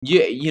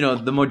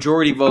the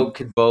majority vote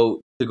could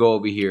vote to go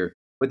over here.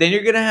 But then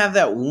you're gonna have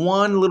that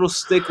one little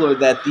stickler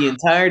that the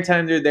entire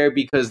time they're there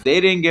because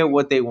they didn't get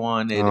what they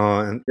wanted, Oh,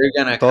 and they're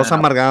gonna todos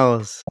kind of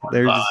amargados.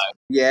 They're just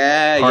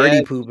yeah, yeah,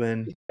 party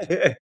pooping.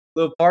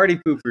 little party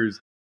poopers.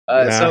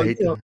 Yeah, I So, hate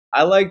that.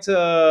 I like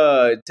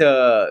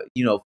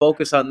to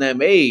focus on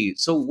them. Hey,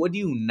 so what do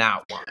you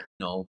not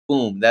want?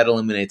 Boom, that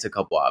eliminates a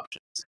couple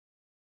options,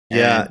 and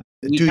Yeah,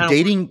 we dude, kind of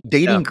yeah.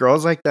 dating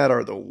girls like that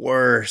are the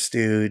worst,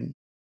 dude.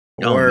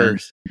 Oh man,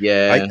 Worst.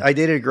 yeah. I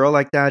dated a girl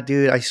like that,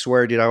 dude. I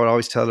swear, dude. I would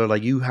always tell her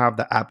like, "You have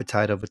the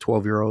appetite of a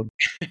 12-year-old.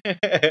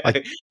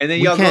 Like, And then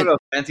we y'all go can't to a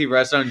fancy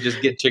restaurant and just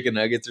get chicken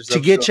nuggets or to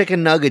some get shit.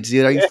 chicken nuggets,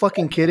 dude. Are you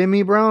fucking kidding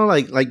me, bro?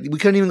 Like we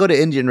couldn't even go to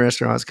Indian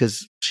restaurants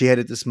because she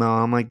hated the smell.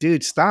 I'm like,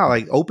 dude, stop.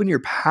 Like, open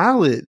your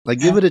palate. Like,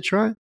 give it a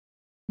try.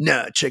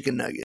 No, chicken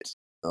nuggets.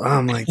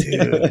 I'm like,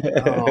 dude,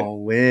 no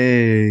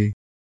way.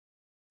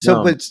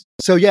 So, No,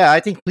 so yeah,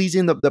 I think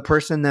pleasing the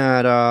person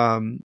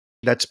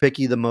that's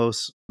picky the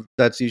most.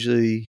 That's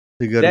usually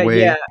the good that way.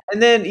 yeah,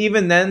 and then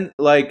even then,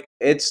 like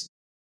it's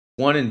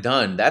one and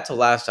done. That's the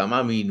last time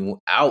I'm eating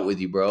out with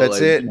you, bro. That's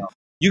Like, it.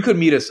 you could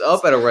meet us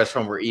up at a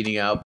restaurant we're eating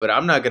out, but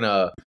I'm not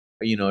gonna,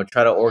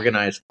 try to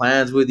organize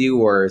plans with you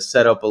or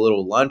set up a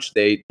little lunch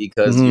date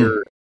because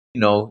Hmm.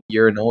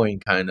 you're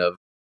annoying kind of.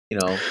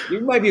 You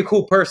might be a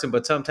cool person,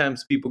 but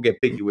sometimes people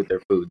get picky with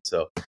their food,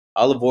 so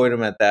I'll avoid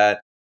them at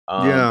that.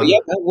 But Yeah. yeah,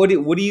 man, what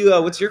do you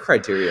what's your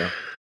criteria?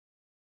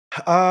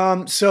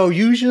 So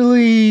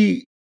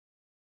usually,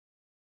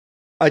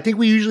 I think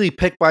we usually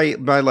pick by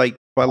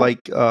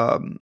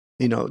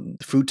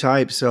food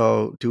type.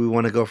 So do we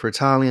want to go for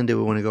Italian? Do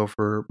we want to go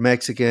for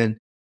Mexican?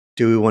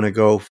 Do we want to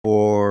go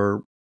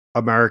for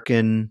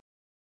American?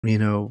 You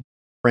know,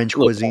 French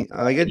Look, cuisine.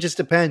 Like it just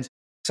depends.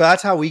 So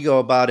that's how we go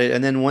about it.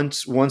 And then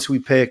once we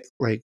pick,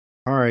 like,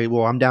 all right,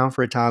 well, I'm down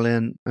for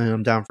Italian and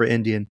I'm down for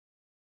Indian,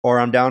 or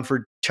I'm down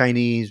for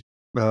Chinese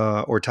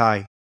or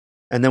Thai,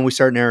 and then we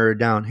start narrowing it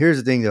down. Here's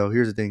the thing, though.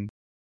 Here's the thing.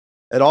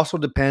 It also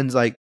depends,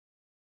 like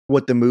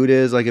what the mood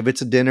is. Like if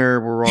it's a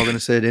dinner, we're all gonna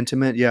sit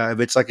intimate. Yeah. If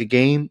it's like a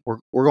game, we're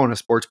going to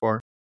sports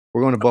bar.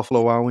 We're going to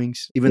Buffalo Wild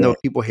Wings, even yeah, though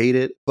people hate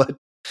it, but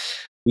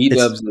B it's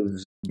Dubs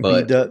is be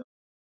but the.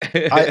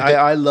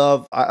 I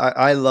love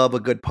a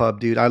good pub,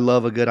 dude. I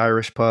love a good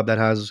Irish pub that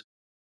has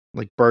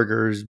like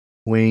burgers,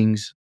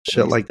 wings,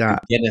 shit like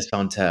that. Guinness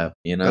on tap,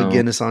 A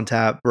Guinness on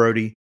tap,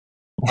 Brody.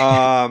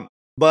 Um,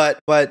 but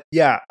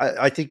yeah,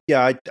 I think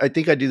I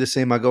think I do the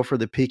same. I go for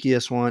the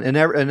pickiest one, and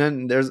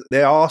then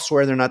they all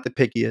swear they're not the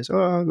pickiest.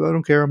 Oh, I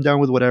don't care. I'm down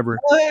with whatever.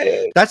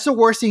 What? That's the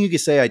worst thing you could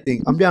say. I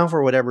think I'm down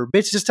for whatever,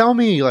 bitch. Just tell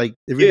me, like,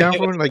 if you're Yeah. down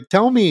for it, like,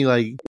 tell me,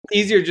 like,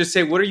 Easier to just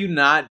say, "What are you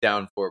not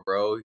down for,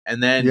 bro?"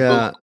 And then boom,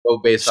 yeah. go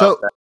based off So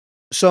that.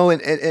 so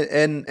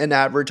in an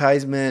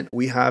advertisement,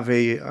 we have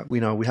we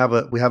have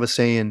a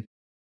saying,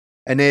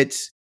 and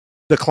it's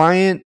the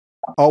client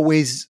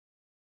always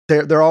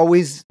they're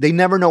always they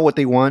never know what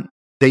they want.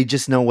 They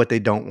just know what they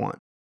don't want.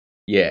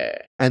 Yeah.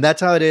 And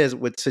that's how it is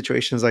with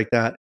situations like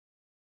that.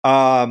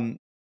 Um,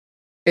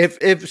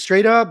 if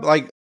straight up,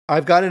 like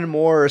I've gotten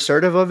more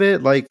assertive of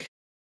it, like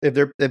if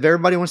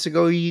everybody wants to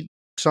go eat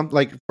something,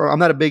 like I'm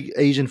not a big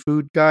Asian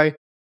food guy,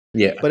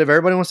 Yeah. but if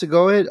everybody wants to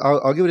go it,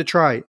 I'll give it a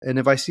try. And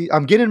if I see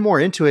I'm getting more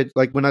into it,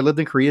 like when I lived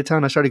in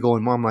Koreatown, I started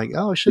going more. I'm like,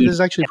 oh shit, this is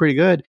actually pretty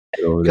good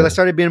Over because I there.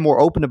 started being more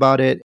open about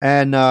it,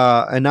 and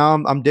now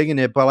I'm digging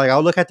it. But like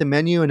I'll look at the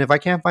menu, and if I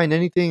can't find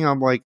anything,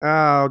 I'm like,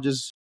 I'll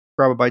just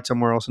grab a bite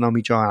somewhere else, and I'll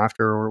meet y'all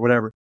after or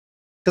whatever.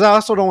 Because I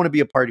also don't want to be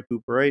a party pooper,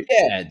 right?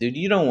 Yeah, dude,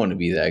 you don't wanna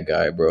be that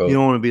guy, You bro.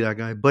 don't want to be that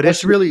guy, but it's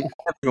Especially really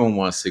if everyone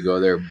wants to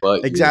go there but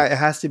you. exact. It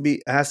has to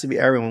be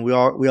everyone. We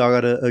all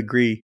gotta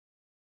agree.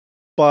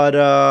 But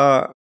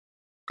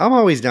I'm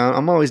always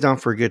down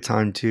for a good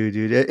time too,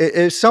 dude.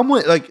 If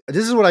someone like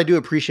this is what I do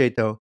appreciate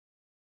though.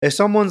 If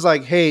someone's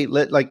like, hey,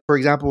 like for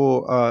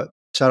example,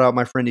 shout out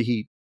my friend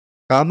Heat.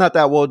 I'm not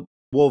that well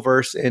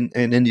versed in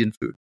Indian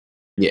food,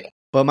 Yeah.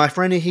 but my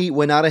friend Heat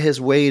went out of his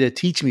way to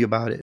teach me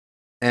about it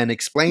and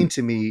explain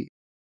to me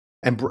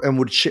and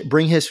would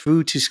bring his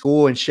food to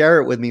school and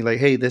share it with me. Like,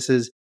 hey, this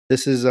is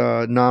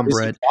naan Is it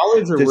bread.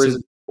 college or This where's is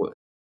it what?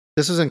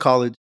 this is in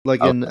college,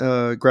 like in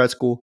Okay. grad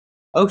school.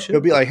 Oh, He'll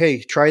shit. be like,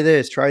 "Hey, try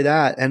this, try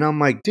that," and I'm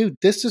like, "Dude,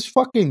 this is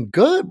fucking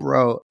good,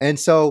 bro." And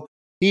so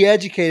he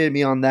educated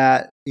me on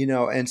that,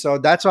 and so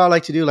that's what I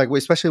like to do. Like,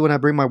 especially when I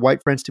bring my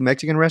white friends to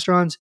Mexican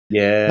restaurants, not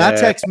Yeah.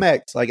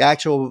 Tex-Mex, like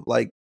actual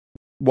like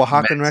Oaxacan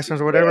Mexican,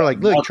 restaurants or yeah. whatever. Like,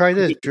 look, try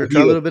this, try a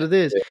Mojito. little bit of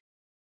this.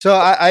 So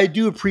I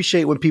do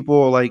appreciate when people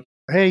are like,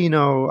 "Hey,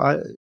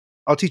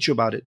 I'll teach you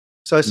about it."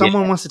 So if Yeah.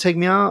 someone wants to take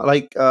me out,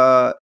 like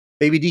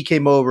Baby D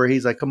came over,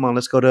 he's like, "Come on,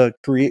 let's go to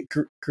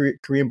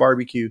Korean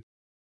barbecue."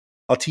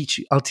 I'll teach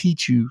you. I'll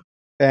teach you.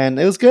 And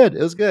it was good.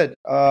 It was good.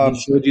 He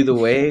showed you the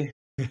way.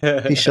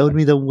 He showed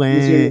me the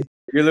He's your way.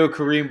 your little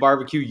Korean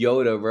barbecue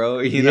Yoda, bro,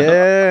 you know?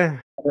 Yeah.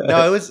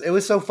 No, it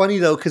was so funny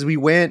though because we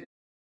went.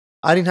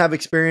 I didn't have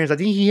experience. I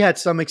think he had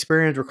some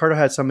experience. Ricardo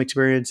had some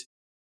experience,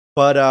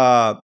 but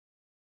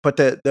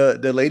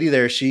the lady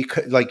there, she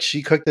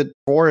cooked it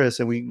for us,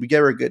 and we gave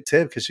her a good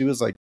tip because she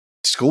was like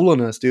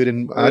schooling us, dude.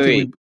 And I Wait, think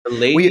wait. we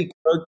The we lady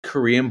cooked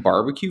Korean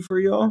barbecue for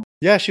y'all?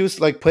 yeah, she was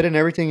like putting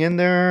everything in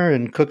there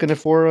and cooking it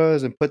for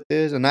us and put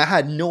this. And I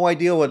had no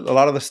idea what a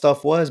lot of the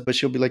stuff was, but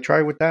she'll be like,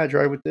 try with that,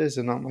 try with this.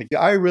 And I'm like,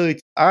 I really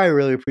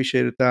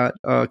appreciated that.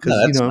 No, Cause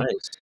that's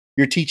nice.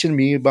 you're teaching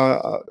me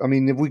about. I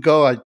mean, if we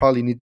go, I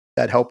probably need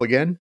that help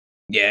again.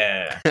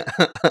 Yeah.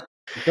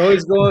 It's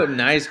always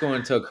nice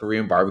going to a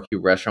Korean barbecue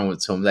restaurant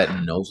with someone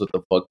that knows what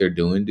the fuck they're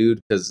doing, dude.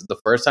 Because the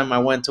first time I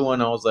went to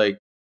one, I was like,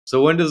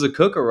 "So when does the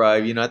cook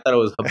arrive?" You know, I thought it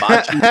was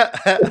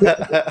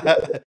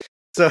hibachi.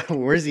 So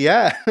where's he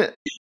at?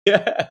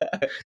 Yeah.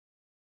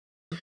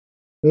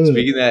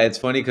 Speaking of that, it's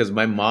funny because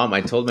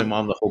I told my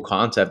mom the whole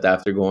concept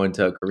after going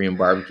to a Korean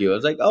barbecue. I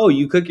was like, "Oh,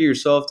 you cook it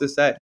yourself, this,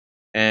 that,"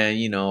 and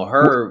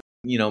her,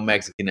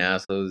 Mexican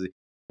ass was,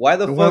 "Why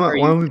the fuck are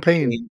Why you am we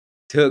paying? paying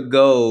to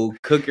go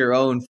cook your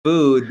own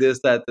food?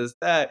 This,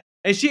 that,"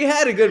 And she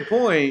had a good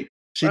point,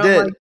 She but I'm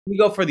like, did. you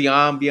go for the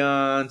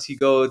ambiance, you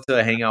go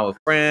to hang out with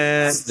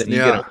friends, then you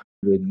get a Yeah.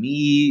 good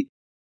meat,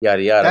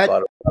 yada yada, That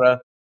bada bada.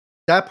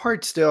 that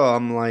part still,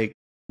 I'm like,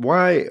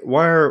 why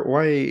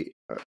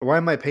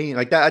am I paying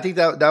like that? I think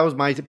that was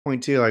my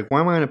point too. Like, why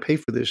am I gonna pay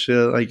for this shit?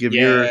 Like,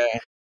 Yeah,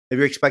 if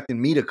you're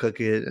expecting me to cook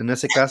it, and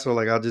that's a casserole,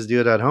 like I'll just do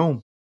it at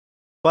home.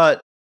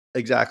 But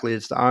exactly,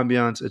 it's the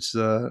ambiance.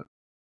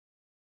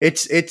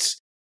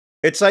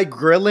 It's like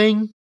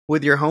grilling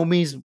with your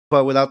homies,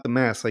 but without the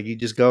mess. Like you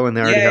just go and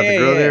they already yeah, have the yeah,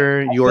 grill yeah. there.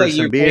 I You feel order like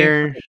you're some paying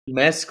for beer. the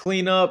mess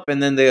cleanup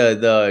and then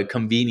the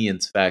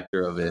convenience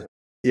factor of it.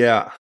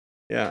 Yeah,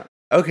 yeah.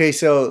 Okay,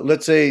 so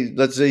let's say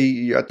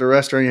you're at the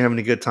restaurant, you're having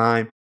a good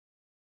time.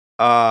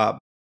 Uh,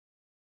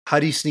 how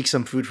do you sneak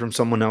some food from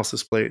someone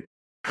else's plate?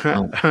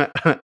 Oh,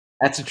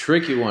 that's a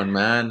tricky one,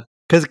 man.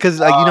 Because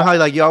like you know how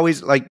like you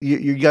always like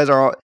you guys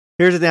are.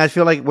 Here's the thing. I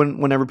feel like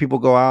whenever people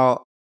go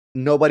out,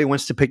 nobody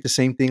wants to pick the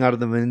same thing out of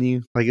the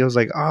menu. Like it was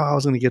like, oh, I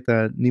was gonna get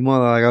that. Nemo,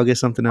 like I'll get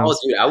something Oh, else.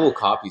 dude, I will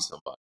copy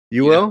somebody.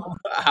 You will.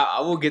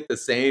 I will get the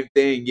same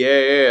thing. Yeah,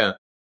 yeah, yeah.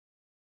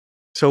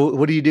 So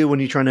what do you do when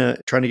you're trying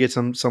to get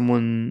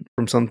someone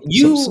from some?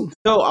 So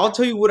I'll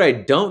tell you what I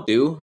don't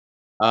do,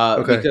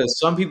 Okay. because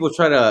some people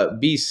try to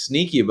be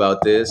sneaky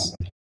about this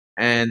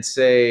and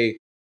say,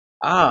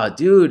 "Ah,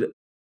 dude,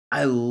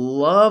 I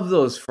love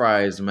those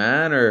fries,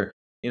 man," or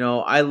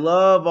 "I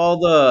love all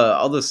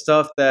the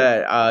stuff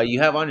that you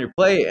have on your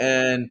plate,"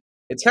 and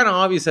it's kind of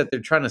obvious that they're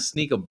trying to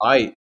sneak a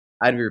bite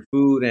out of your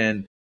food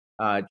and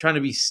trying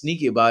to be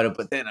sneaky about it.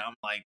 But then I'm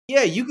like,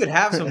 "Yeah, you could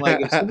have some."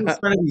 Like if someone's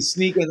trying to be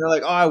sneaky and they're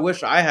like, "Oh, I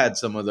wish I had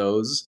some of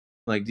those."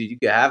 Like, dude, you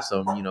could have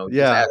some. Just ask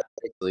Yeah.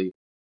 nicely.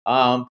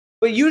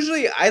 But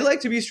usually I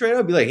like to be straight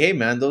up, be like, "Hey,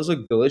 man, those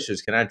look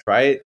delicious. Can I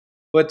try it?"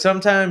 But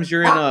sometimes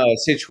you're in a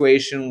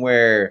situation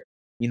where,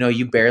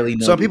 you barely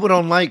know your Some people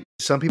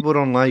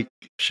don't like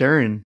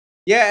sharing.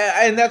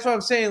 Yeah, and that's what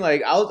I'm saying.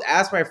 Like, I'll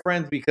ask my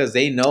friends because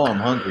they know I'm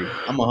hungry.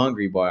 I'm a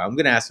hungry boy. I'm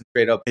gonna ask them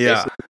straight up.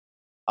 Yeah.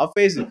 I'll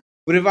face it.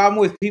 But if I'm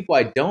with people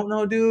I don't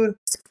know, dude,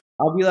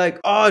 I'll be like,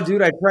 "Oh,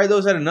 dude, I tried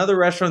those at another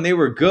restaurant. They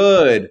were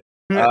good.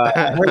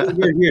 I heard they're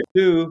good here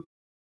too."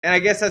 And I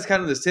guess that's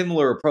kind of the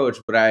similar approach,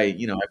 but I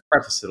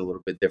preface it a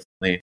little bit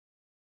differently.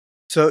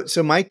 So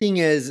my thing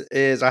is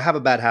I have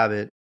a bad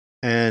habit,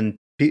 and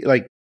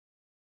like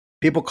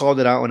people called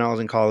it out when I was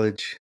in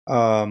college.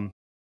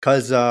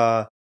 Cause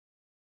I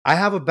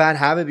have a bad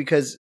habit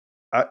because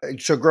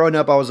so growing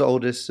up I was the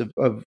oldest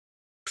of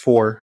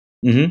four,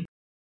 Mm-hmm.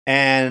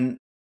 and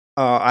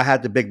I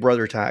had the big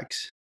brother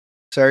tax.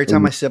 So every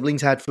time my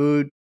siblings had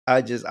food,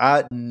 I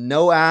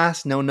no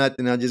ass, no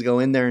nothing. I'll just go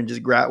in there and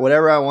just grab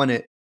whatever I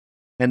wanted.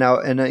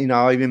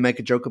 I'll even make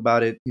a joke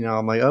about it.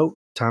 I'm like, oh,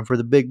 time for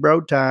the big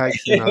bro tax,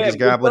 and I'll just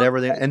grab whatever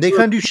and they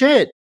couldn't do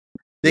shit.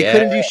 They Yeah.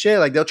 couldn't do shit.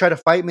 Like they'll try to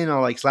fight me, and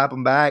I'll like slap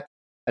them back.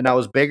 And I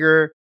was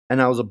bigger,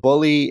 and I was a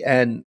bully,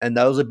 and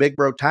that was a big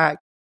bro tax.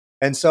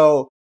 And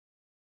so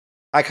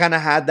I kind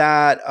of had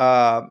that,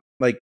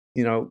 like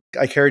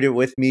I carried it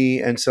with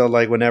me, and so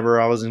like whenever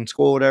I was in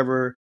school,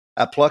 whatever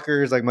at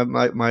Pluckers, like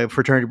my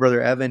fraternity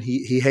brother Evan,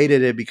 he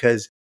hated it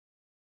because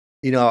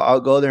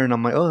I'll go there and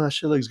I'm like, oh, that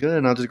shit looks good,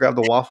 and I'll just grab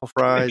the waffle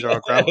fries, or I'll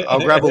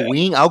grab a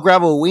wing. I'll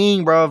grab a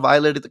wing, bro. If I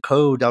violated the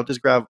code, I'll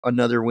just grab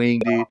another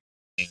wing, dude.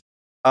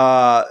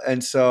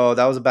 And so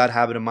that was a bad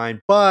habit of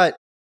mine. But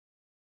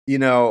you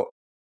know,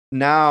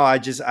 now I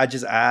just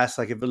ask,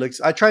 like, if it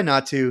looks, I try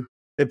not to.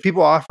 If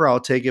people offer, I'll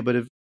take it. But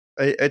if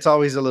it's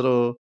always a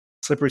little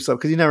slippery slope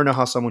because you never know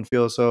how someone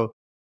feels. So,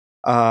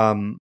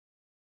 um,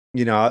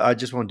 I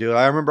just won't do it.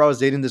 I remember I was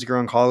dating this girl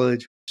in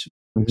college. She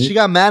Mhm.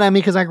 got mad at me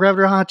because I grabbed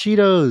her hot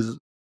Cheetos.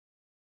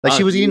 Like Oh,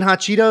 she was eating hot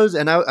Cheetos,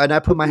 and I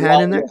put my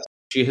hand in there.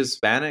 she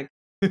Hispanic?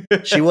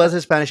 She was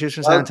Hispanic. She was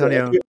from San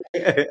Antonio.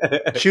 Okay.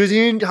 She was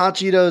eating hot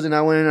Cheetos, and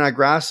I went in and I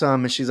grabbed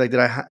some, and she's like,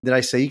 "Did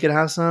I say you could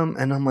have some?"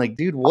 And I'm like,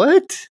 "Dude,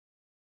 what?"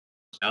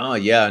 Oh,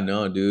 yeah,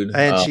 no, dude.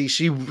 And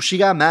she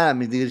got mad at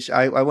me, dude.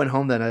 I went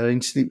home then. I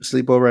didn't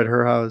sleep over at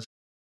her house.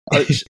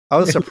 I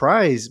was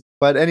surprised,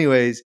 but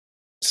anyways,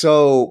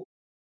 so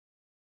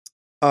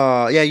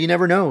yeah, you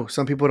never know.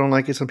 Some people don't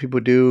like it. Some people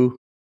do.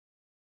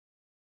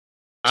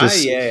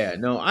 Just Yeah,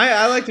 no,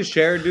 I like to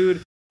share,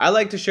 dude. I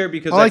like to share I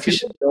because I like to.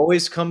 feel like it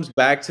always comes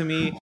back to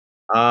me.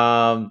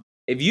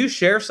 If you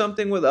share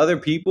something with other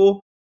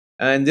people,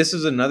 and this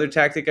is another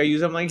tactic I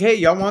use, I'm like, hey,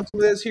 y'all want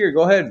some of this? Here,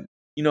 go ahead,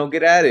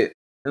 get at it.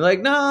 They're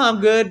like, nah,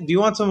 I'm good. Do you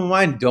want some of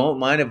mine? Don't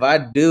mind if I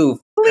do.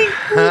 Blink,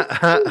 blink,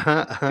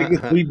 blink.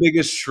 Take the three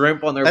biggest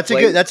shrimp on their That's a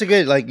plate. good. That's a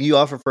good. Like you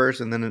offer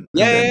first, and then open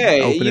You it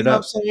know what I'm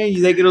up.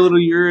 saying? They get a little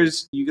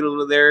yours, you get a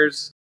little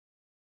theirs.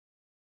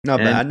 Not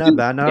And bad. Not dude,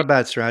 bad. Not a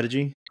bad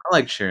strategy. I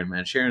like sharing,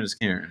 man. Sharing is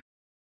caring.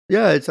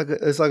 Yeah, it's like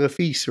a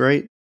feast,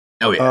 right?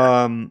 Oh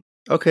yeah. Um.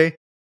 Okay.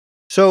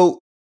 So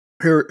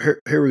here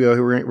we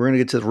go. We're gonna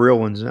get to the real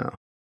ones now.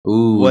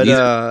 Ooh, What these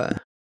are.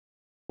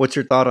 what's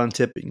your thought on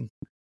tipping?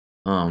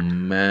 Oh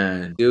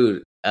man,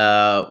 dude.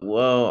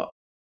 Well,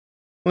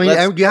 I mean,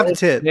 let's you have to let's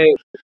tip. say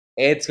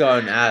it's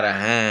gone out of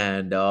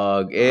hand,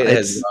 dog. It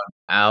has It's gone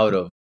out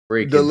of the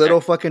freaking hand.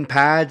 little fucking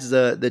pads,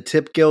 the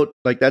tip guilt,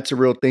 like that's a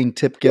real thing.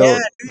 Tip Yeah, guilt.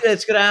 dude,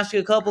 it's gonna ask you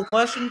a couple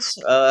questions,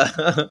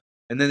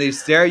 and then they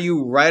stare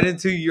you right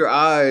into your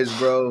eyes,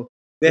 bro.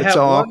 They It's have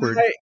so one awkward.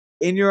 eye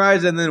in your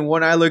eyes, and then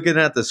one eye looking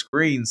at the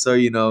screen. So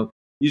you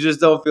just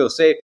don't feel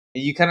safe,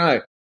 and you kind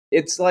of.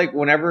 It's like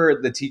whenever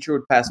the teacher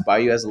would pass by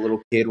you as a little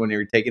kid when you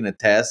were taking a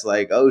test,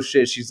 like, oh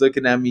shit, she's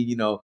looking at me.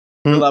 Hmm.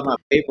 Fill out my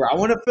paper. I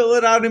want to fill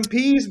it out in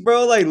peace,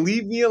 bro. Like,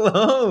 leave me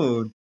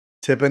alone.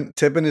 Tipping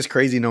is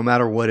crazy, no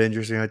matter what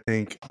industry. I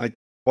think.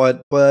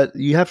 But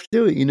you have to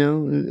do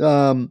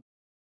it.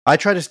 I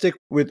try to stick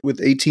with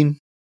 18,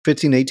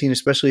 15, 18,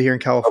 especially here in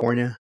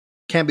California.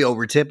 Can't be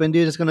over tipping,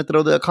 dude. It's gonna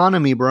throw the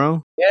economy,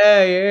 bro.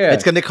 Yeah,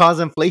 It's yeah. gonna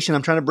cause inflation.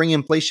 I'm trying to bring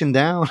inflation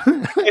down.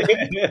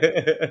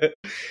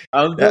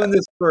 I'm Yeah, doing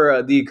this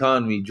for the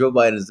economy. Joe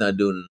Biden's not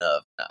doing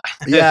enough.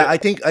 yeah. I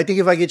think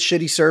if I get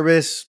shitty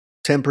service,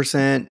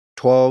 10%,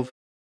 12.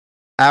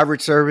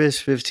 Average service,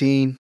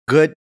 15.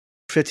 Good,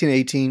 15,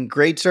 18.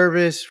 Great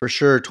service, for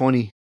sure,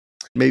 20,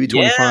 maybe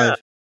Yeah,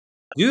 25.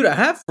 dude, I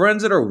have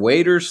friends that are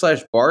waiters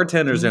slash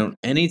bartenders, Mm. and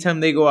anytime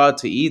they go out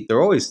to eat,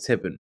 they're always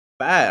tipping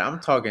fat. I'm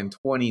talking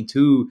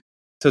 22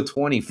 to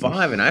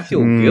 25, and I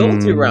feel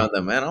guilty Mm. around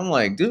them, man. I'm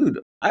like, dude,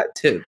 I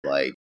tip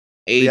like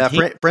Yeah,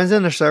 18. friends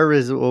in the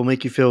service will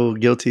make you feel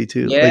guilty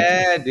too. Like,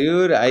 Yeah,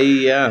 dude,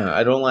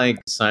 I don't like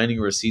signing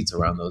receipts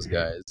around those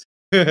guys.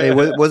 hey,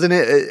 Yeah, wasn't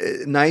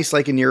it nice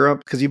like in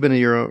Europe? Because you've been to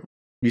Europe.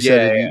 You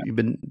said yeah. you've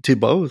been to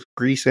both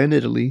Greece and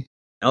Italy.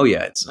 Oh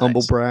yeah, it's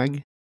Humble nice.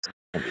 brag.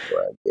 Humble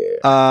brag,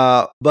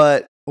 yeah.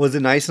 But was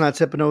it nice not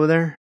tipping over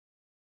there?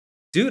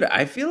 Dude,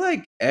 I feel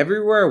like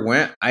everywhere I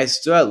went, I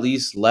still at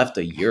least left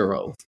a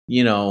euro.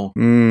 It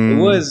Mm.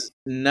 was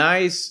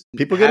nice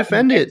People get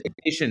having the offended.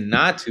 expectation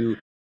not to,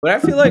 but I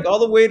feel like all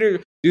the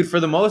waiters, dude,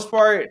 for the most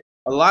part,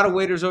 a lot of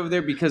waiters over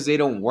there because they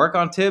don't work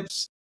on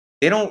tips.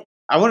 They don't.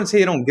 I wouldn't say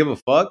they don't give a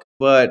fuck,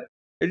 but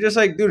they're just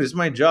like, dude, it's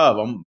my job.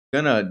 I'm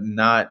gonna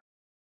not,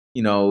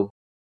 you know,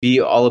 be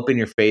all up in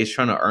your face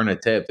trying to earn a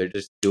tip. They're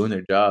just doing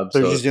their job.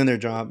 They're So just doing their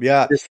job.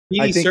 Yeah, the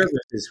I speedy think.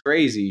 service is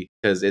crazy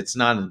because it's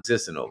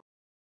non-existent.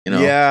 You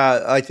know.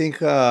 Yeah, I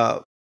think. I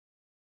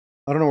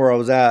don't know where I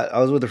was at. I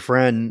was with a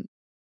friend.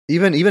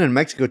 Even in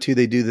Mexico too,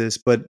 they do this.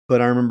 But I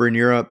remember in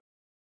Europe,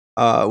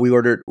 we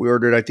ordered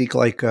I think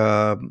like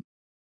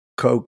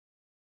Coke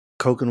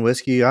Coke and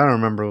whiskey. I don't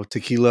remember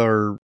tequila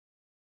or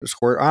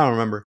squirt. I don't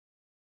remember.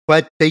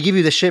 But they give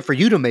you the shit for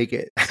you to make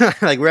it.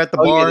 Like we're at the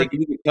Oh yeah, they bar.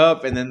 give you the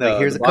cup and then Like the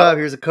here's the a cup, bottle.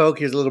 here's a Coke,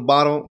 here's a little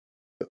bottle.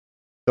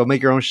 Go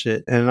make your own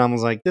shit. And I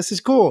was like, this is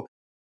cool.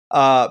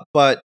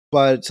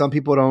 But some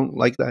people don't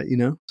like that.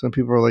 Some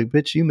people are like,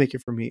 bitch, you make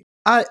it for me.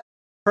 I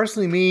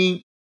personally,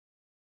 me,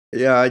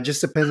 yeah, it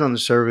just depends on the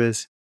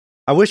service.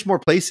 I wish more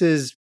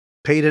places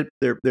paid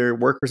their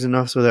workers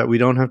enough so that we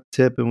don't have to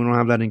tip and we don't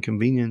have that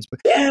inconvenience. But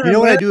you Yeah, know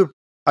what I man. do?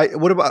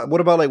 What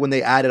about like when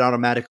they add it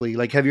automatically?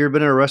 Like, have you ever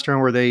been in a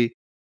restaurant where they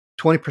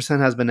 20%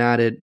 has been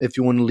added if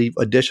you want to leave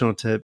additional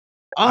tip?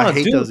 I Oh,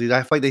 hate dude. those. Dude.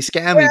 I feel like they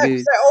scam me, Yeah,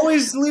 because dude. I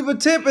always leave a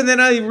tip and then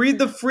I read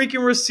the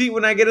freaking receipt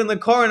when I get in the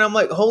car and I'm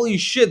like, holy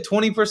shit,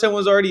 20%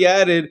 was already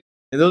added.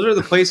 And those are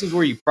the places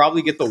where you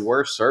probably get the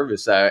worst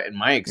service at, in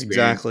my experience,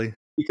 Exactly.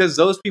 because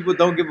those people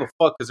don't give a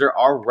fuck because they're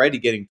already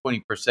getting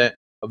 20%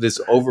 of this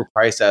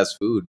overpriced ass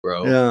food,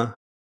 bro. Yeah.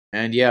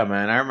 And yeah,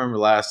 man, I remember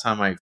last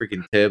time I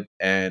freaking tipped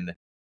and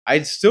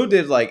I still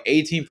did like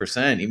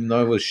 18%, even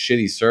though it was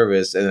shitty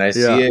service. And I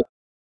see Yeah. it.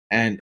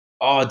 And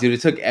oh, dude,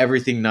 it took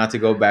everything not to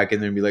go back in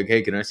there and be like,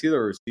 "Hey, can I see the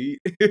receipt?"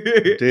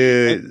 And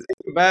Dude. take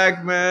it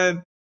back,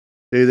 man.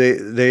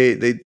 Dude,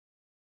 they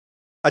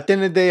at the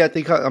end of the day, I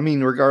think, I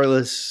mean,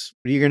 regardless,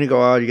 you're gonna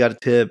go out, you got a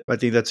tip. I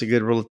think that's a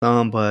good rule of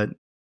thumb, but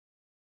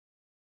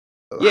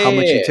Yeah, how yeah,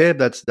 much you yeah. tip,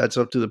 that's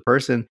up to the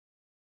person.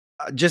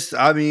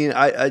 I mean,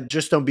 I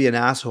just don't be an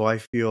asshole. I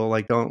feel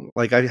like don't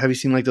like. Have you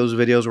seen like those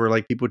videos where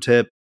like people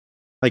tip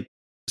like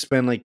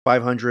spend like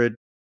 500,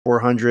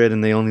 400,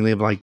 and they only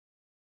leave like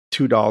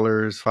 $2,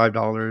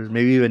 $5,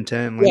 maybe even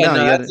 10. Like, Yeah, no,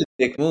 no, you got that's to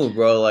a dick move,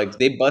 bro. Like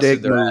they busted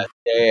dick their ass. move,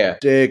 Yeah, yeah,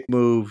 dick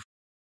move.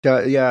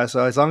 Yeah.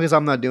 So as long as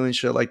I'm not doing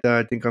shit like that,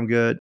 I think I'm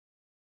good.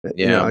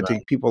 yeah, I man.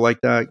 think people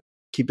like that.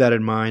 Keep that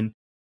in mind.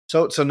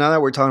 So now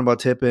that we're talking about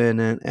tipping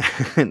and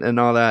and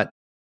all that,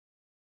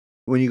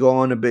 when you go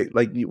on a big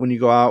when you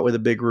go out with a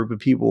big group of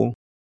people,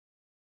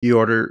 you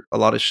order a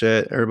lot of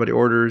shit. Everybody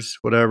orders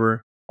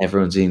whatever.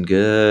 Everyone's eating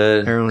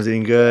good. Everyone's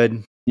eating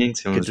good. Get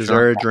Everyone's drunk.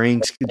 dessert,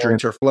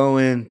 drinks are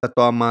flowing. A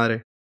toda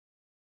madre.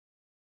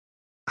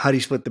 How do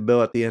you split the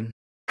bill at the end?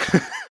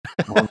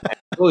 Oh, man.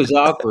 always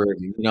awkward.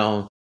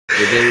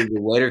 The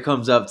waiter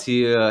comes up to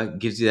you,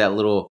 gives you that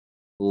little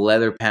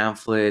leather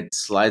pamphlet,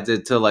 slides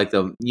it to like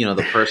the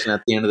person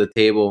at the end of the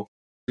table.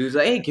 He's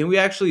like, "Hey, can we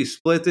actually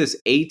split this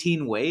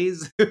 18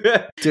 ways?"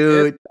 It's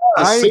Dude,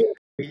 not a I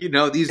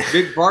sin. These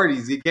big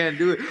parties, you can't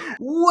do it.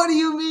 What do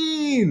you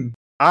mean?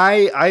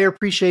 I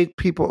appreciate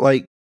people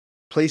like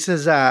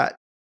places that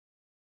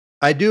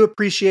I do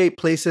appreciate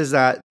places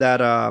that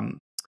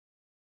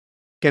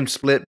can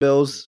split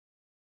bills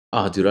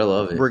Oh, dude, I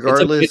love it. It's a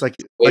regardless. Like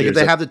if waiters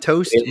they up have the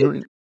toast, there. you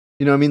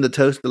know what I mean,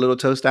 the little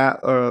toast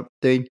app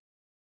thing,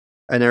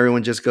 and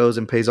everyone just goes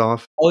and pays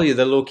off. Oh yeah,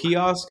 the little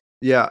kiosk.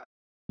 Yeah.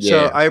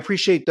 So Yeah. I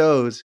appreciate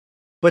those.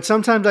 But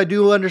sometimes I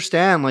do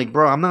understand, like,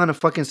 bro, I'm not gonna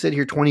fucking sit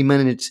here 20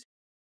 minutes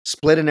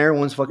splitting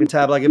everyone's fucking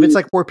tab. Like if it's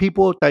like 4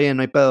 people, está bien,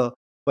 no hay pedo.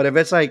 But if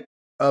it's like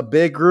a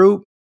big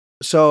group,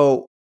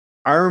 so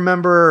I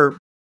remember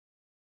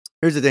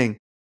here's the thing.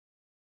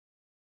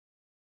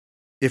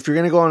 If you're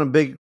gonna go on a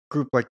big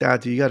group like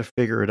that, dude, you gotta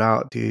figure it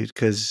out, dude,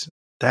 because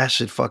that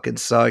shit fucking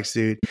sucks,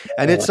 dude.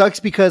 And it sucks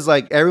because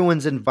like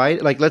everyone's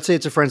invited. Like, let's say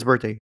it's a friend's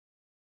birthday.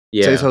 Say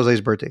it's Yeah.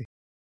 Jose's birthday.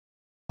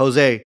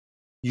 Jose,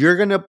 you're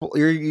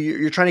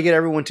trying to get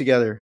everyone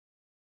together.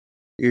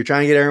 You're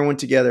trying to get everyone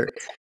together.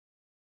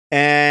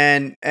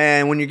 And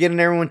when you're getting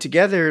everyone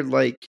together,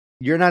 like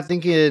you're not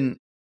thinking,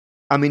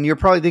 I mean, you're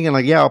probably thinking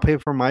like, yeah, I'll pay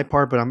for my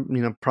part, but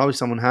probably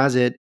someone has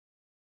it.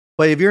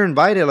 But if you're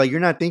invited, like you're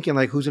not thinking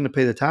like who's going to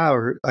pay the tab,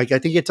 or like I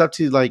think it's up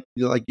to like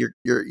your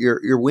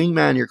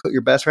wingman,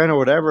 your best friend or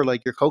whatever,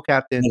 like your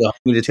co-captain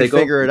Me to to take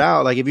over. figure it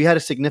out. Like if you had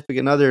a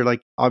significant other, like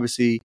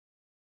obviously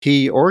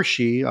he or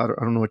she, I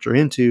don't know what you're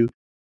into,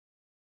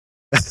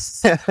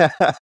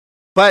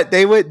 but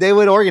they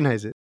would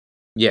organize it,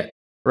 Yeah.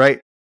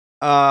 right?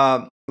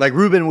 Like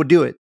Ruben would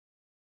do it.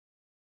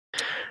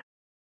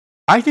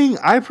 I think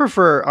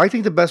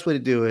the best way to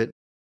do it,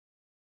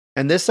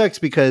 and this sucks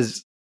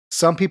because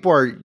some people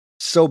are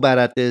so bad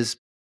at this,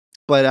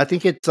 but I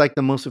think it's like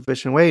the most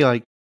efficient way.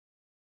 Like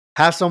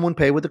have someone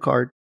pay with a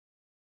card.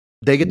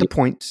 They get the Yeah.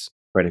 points.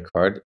 Credit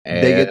card.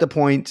 They get the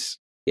points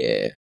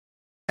Yeah.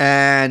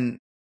 and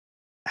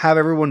have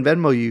everyone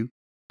Venmo you.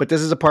 But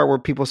this is the part where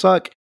people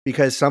suck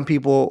because some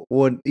people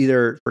would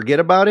either forget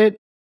about it,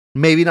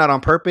 maybe not on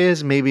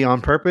purpose, maybe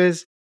on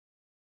purpose.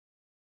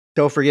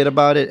 They'll forget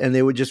about it and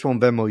they would just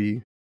won't Venmo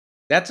you.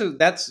 That's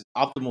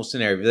optimal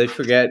scenario. If they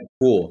forget,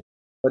 cool.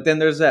 But then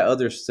there's that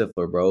other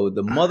stifler, bro.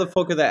 The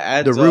motherfucker that The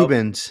adds up.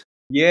 Rubens.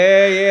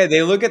 Yeah.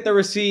 They look at the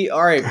receipt.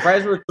 All right,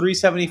 price was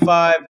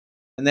 $3.75,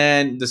 and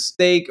then the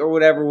steak or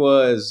whatever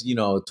was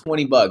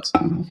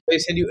 $20. They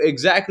send you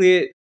exactly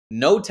it.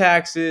 No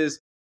taxes,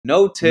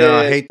 no No,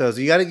 I tip. hate those.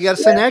 You gotta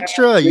send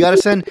extra. You gotta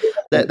send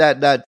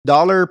that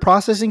dollar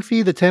processing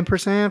fee, the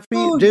 10% fee,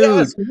 Dude, dude,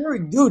 yes,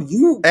 dude,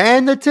 you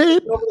and the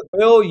tip. over the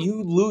bill,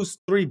 you lose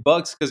 $3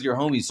 because your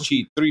homie's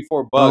cheap, My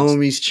 $3-4,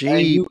 homie's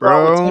and you cheap,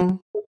 got with 10, bro.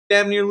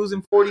 damn near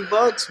losing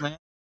 $40, man.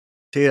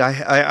 Dude,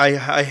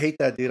 I hate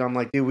that, dude. I'm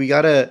like, dude, we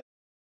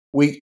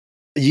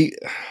you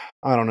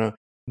I don't know.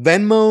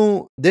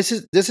 Venmo, this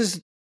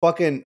is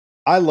fucking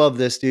I love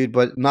this, dude,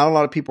 but not a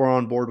lot of people are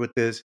on board with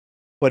this.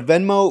 But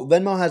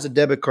Venmo has a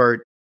debit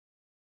card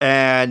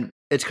and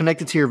it's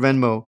connected to your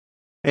Venmo.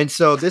 And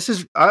so this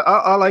is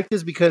I like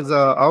this because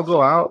I'll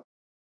go out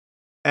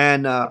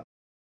and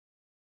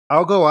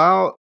I'll go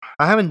out.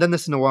 I haven't done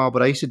this in a while,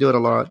 but I used to do it a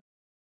lot.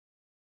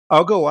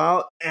 I'll go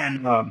out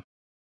and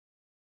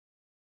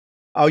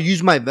I'll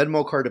use my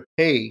Venmo card to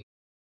pay,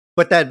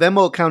 but that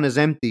Venmo account is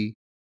empty.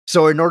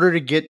 So in order to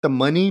get the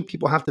money,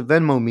 people have to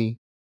Venmo me.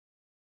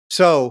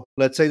 So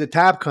let's say the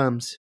tab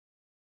comes,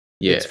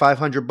 Yeah. it's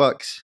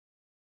 $500.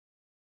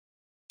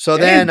 So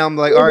Damn, then I'm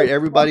like, all where right, the fuck were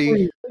everybody.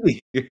 you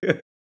really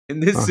in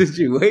this uh,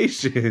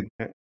 situation?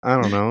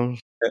 I don't know,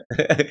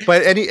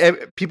 but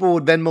people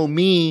would Venmo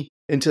me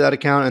into that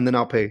account, and then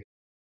I'll pay.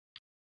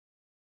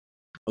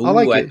 I Ooh,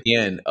 like at it. the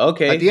end. At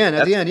Okay, the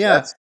end, yeah,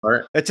 that's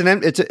smart. it's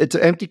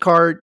an empty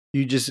card.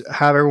 You just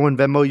have everyone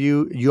Venmo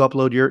you. You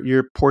upload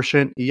your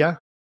portion. Yeah,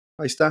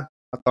 ahí está.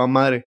 A toda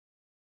madre.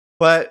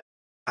 But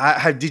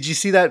did you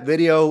see that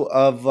video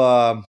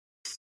of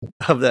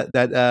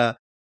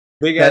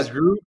Big ass that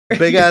group.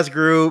 big ass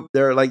group?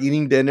 They're like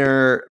eating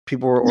dinner.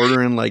 People were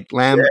ordering like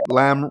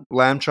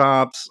lamb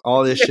chops,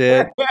 all this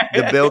shit.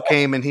 The bill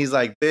came and he's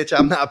like, "Bitch,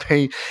 I'm not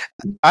paying."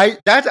 I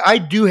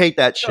do hate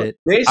that No, shit.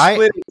 they I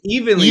split it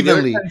evenly. They were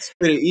evenly. trying to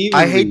split it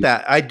I hate evenly.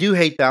 that. I do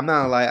hate that. I'm not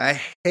gonna lie.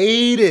 I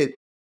hate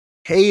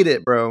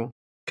it, bro.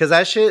 Cause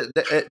that shit,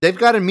 they've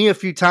gotten me a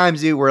few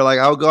times, dude. Where like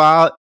I'll go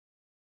out,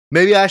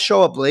 maybe I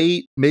show up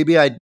late, maybe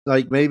I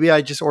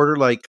just order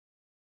like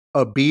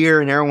a beer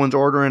and everyone's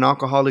ordering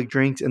alcoholic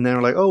drinks, and then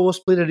they're like, "Oh, we'll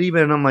split it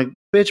even." And I'm like,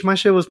 "Bitch, my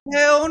shit was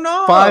Hell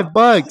no.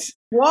 $5."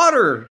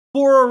 Water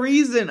for a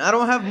reason. I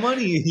don't have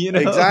money.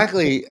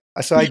 Exactly.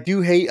 So I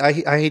do hate. I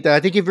hate that. I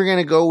think if you're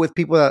gonna go with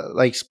people that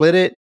like split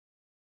it,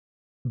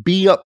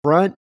 be up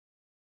front,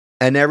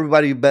 and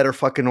everybody better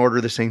fucking order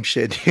the same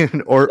shit, dude,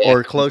 Yeah.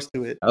 or close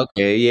to it.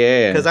 Okay,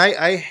 yeah. Because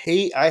I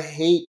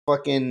hate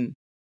fucking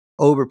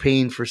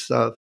overpaying for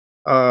stuff.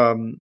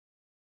 Um,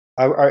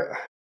 I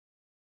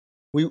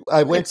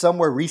I went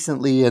somewhere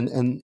recently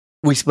and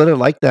we split it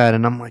like that,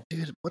 and I'm like,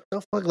 dude, what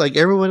the fuck? Like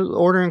everyone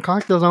ordering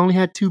cocktails, I only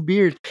had 2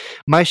 beers.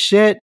 My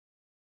shit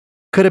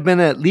could have been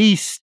at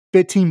least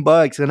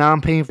 $15, and now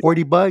I'm paying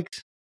 $40.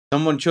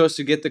 Someone chose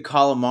to get the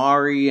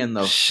calamari and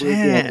the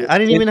freaking Shit, I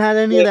didn't even have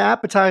any of the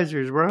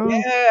appetizers, bro.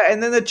 yeah,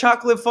 and then the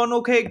chocolate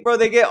funnel cake, bro.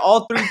 They get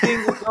all three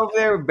things over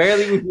there,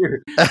 barely with your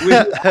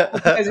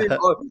appetizer.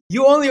 Oh,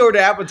 you only order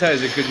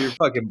appetizer because you're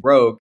fucking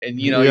broke, and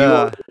you order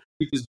Yeah, the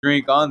cheapest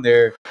drink on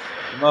there.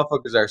 The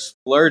motherfuckers are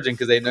splurging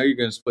because they know you're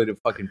gonna split it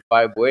fucking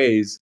 5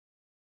 ways.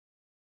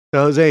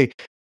 Jose,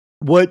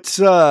 what's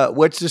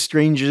the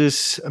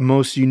strangest,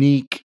 most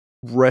unique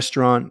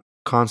restaurant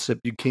concept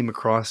you came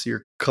across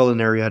your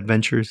culinary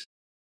adventures?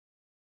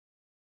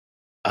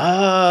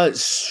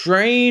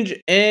 Strange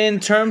in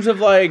terms of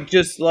like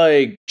just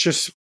like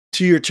Just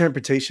to your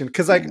interpretation,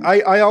 because like oh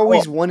I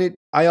always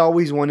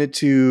wanted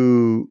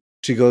to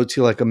go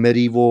to like a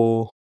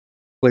medieval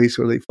place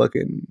where they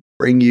fucking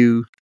bring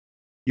you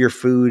your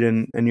food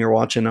and you're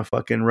watching a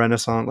fucking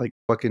renaissance like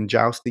fucking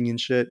jousting and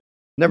shit.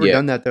 Never yeah.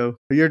 done that though.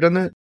 Have you ever done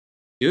that?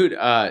 Dude,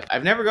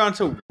 I've never gone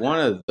to one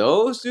of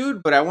those,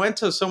 dude, but I went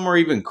to somewhere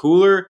even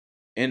cooler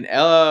in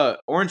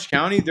Orange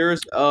County.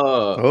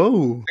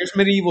 Oh, There's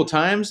medieval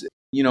times,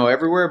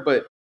 everywhere,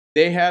 but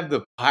they have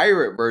the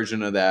pirate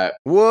version of that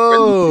where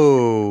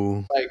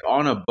whoa, like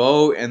on a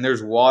boat and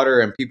there's water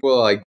and people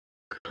are like,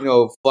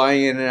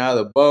 flying in and out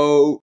of the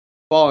boat,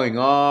 falling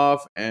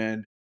off,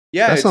 and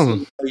yeah, that it's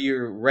sounds.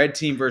 your red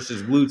team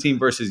versus blue team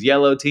versus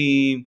yellow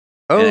team,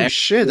 Oh and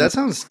shit, that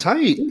sounds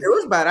tight. it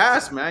was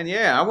badass, man.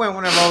 Yeah, I went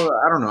whenever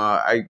I don't know.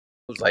 I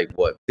was like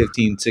what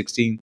 15,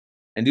 16,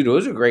 and dude, it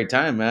was a great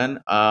time, man.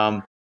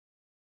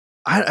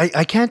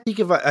 I can't think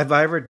if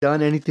I ever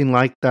done anything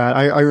like that.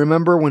 I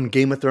remember when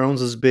Game of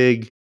Thrones was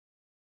big.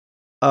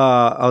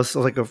 I was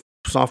like a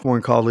sophomore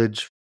in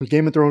college.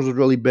 Game of Thrones was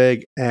really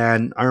big,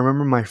 and I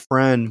remember my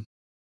friend.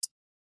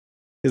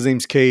 His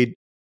name's Cade.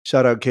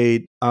 Shout out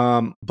Cade.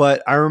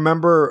 But I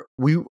remember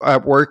we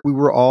at work we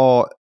were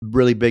all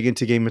really big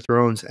into Game of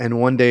Thrones, and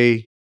one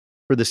day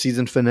for the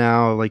season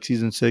finale, like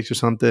season 6 or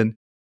something,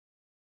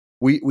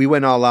 we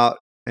went all out,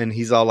 and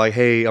he's all like,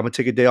 "Hey, I'm gonna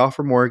take a day off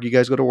from work. You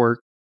guys go to work.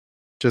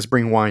 Just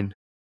bring wine.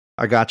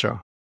 I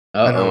gotcha."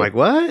 Uh And I'm oh. like,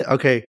 "What?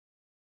 Okay."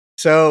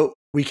 So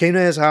we came to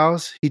his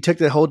house. He took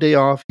the whole day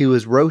off. He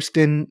was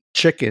roasting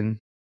chicken,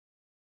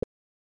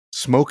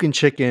 smoking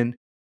chicken,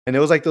 and it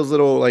was like those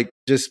little like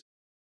just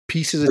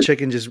pieces of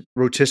chicken, just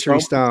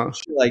rotisserie style.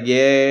 Like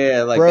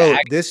yeah, like the Bro,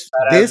 action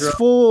badass this girl.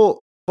 fool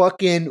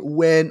fucking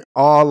went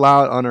all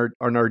out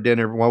on our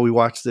dinner while we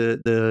watched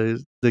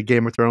the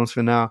Game of Thrones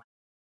finale.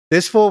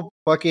 This fool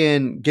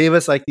fucking gave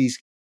us like these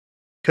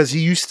because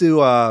he used to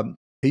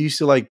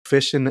like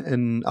fish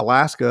in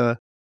Alaska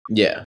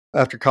Yeah,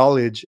 after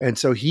college, and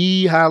so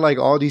he had like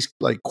all these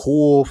like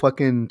cool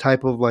fucking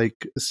type of like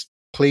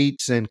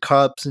plates and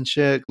cups and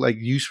shit like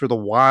used for the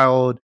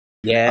wild.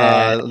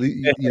 yeah,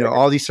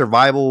 All these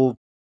survival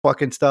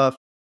fucking stuff,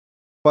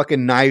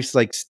 fucking knives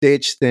like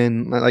stitched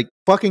and like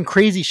fucking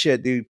crazy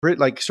shit, dude.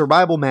 Like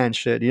survival man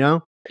shit, you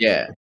know?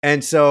 yeah.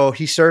 And so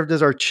he served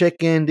us our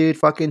chicken, dude.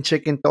 Fucking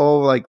chicken though,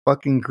 like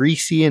fucking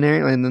greasy and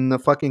everything. And then the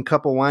fucking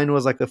cup of wine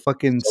was like a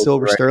fucking So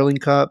silver great. sterling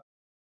cup.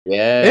 It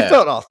Yeah.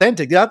 felt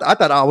authentic. Dude. I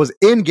thought I was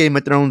in Game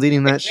of Thrones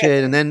eating that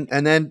shit. And then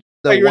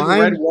the Like you're in the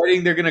red wine.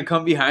 wedding, they're gonna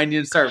come behind you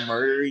and start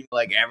murdering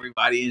like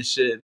everybody and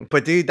shit.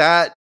 But dude,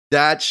 that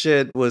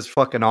shit was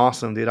fucking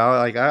awesome, dude.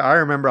 I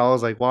remember I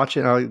was like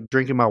watching, I was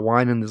drinking my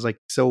wine in this like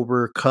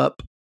silver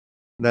cup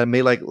that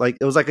made like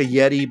it was like a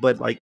Yeti, but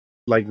like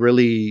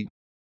really,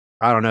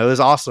 I don't know, it was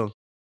awesome.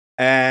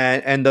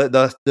 And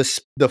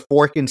the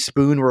fork and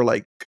spoon were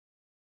like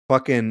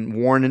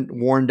fucking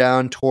worn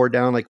down, tore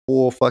down, like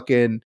full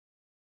fucking.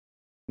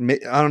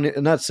 I don't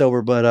not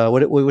silver, but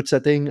what's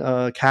that thing?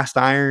 Cast Cast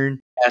iron.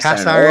 Oh,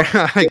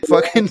 iron, like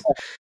fucking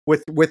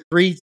with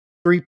three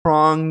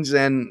prongs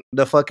and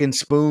the fucking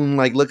spoon,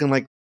 like looking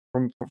like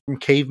from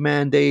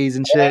caveman days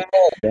and shit.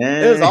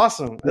 It was dang.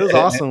 awesome. It was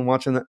awesome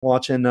watching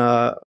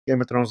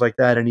Game of Thrones like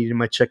that and eating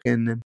my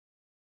chicken and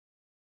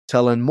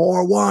telling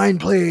more wine,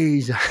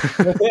 please.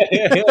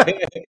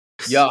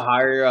 Y'all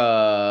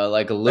hire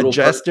like a A little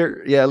person.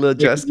 jester, yeah, a little It could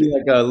jester. be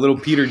like a little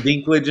Peter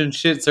Dinklage and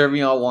shit,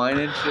 serving y'all wine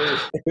and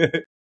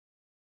shit.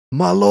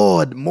 My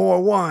lord,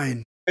 more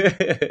wine.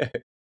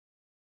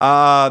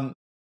 Um,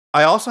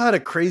 I also had a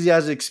crazy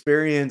ass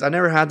experience. I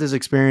never had this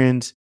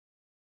experience.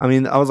 I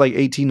mean, I was like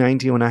 18,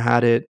 19 when I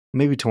had it,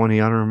 maybe 20.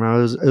 I don't remember.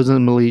 It was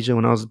in Malaysia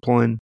when I was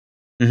deploying.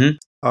 hmm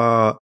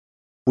Uh,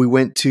 we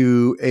went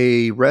to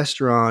a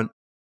restaurant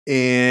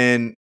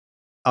in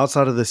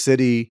outside of the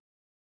city.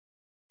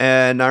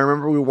 And I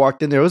remember we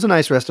walked in there. It was a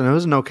nice restaurant. It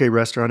was an okay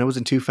restaurant. It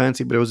wasn't too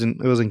fancy, but it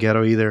wasn't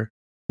ghetto either.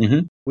 hmm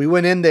We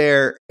went in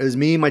there. It was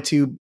me and my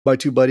two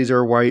buddies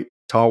are white,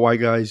 tall white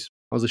guys.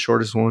 I was the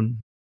shortest one.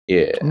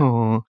 Yeah.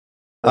 Oh,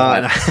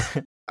 What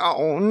happened?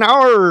 oh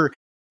no.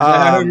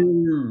 Um,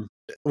 No.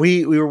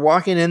 we were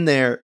walking in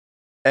there,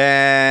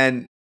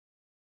 and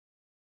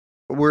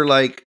we're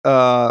like,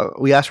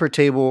 we asked for a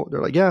table.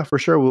 They're like, yeah, for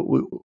sure,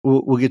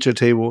 we'll get you a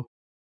table.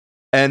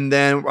 And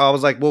then I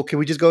was like, well, can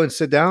we just go and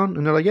sit down?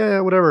 And they're like, yeah,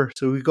 whatever.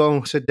 So we go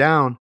and sit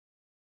down.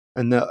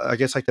 And I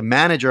guess like the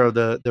manager of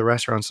the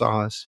restaurant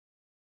saw us,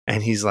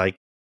 and he's like,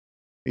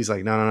 no,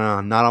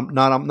 no, no,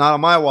 not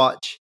on my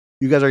watch.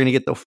 You guys are gonna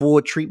get the full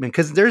treatment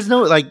because there's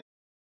no like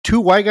two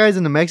white guys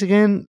and a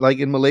Mexican like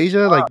in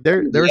Malaysia. Like they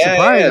were Yeah, surprised.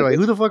 yeah. They're like,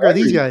 who the fuck are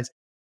these guys?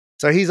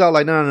 So he's all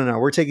like, no, no, no, no,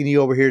 we're taking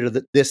you over here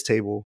to this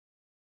table,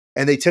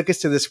 and they took us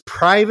to this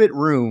private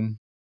room.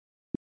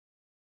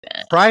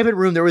 Private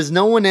room. There was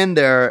no one in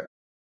there.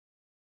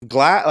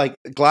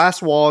 Glass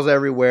walls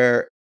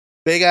everywhere.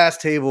 Big ass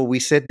table.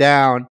 We sit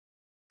down.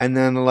 And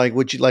then like,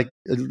 would you like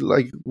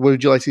what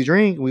would you like to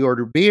drink? We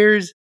order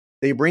beers.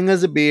 They bring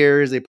us the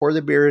beers. They pour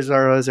the beers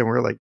on us, and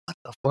we're like, what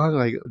the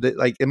fuck?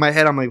 Like in my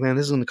head, I'm like, man,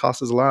 this is gonna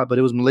cost us a lot. But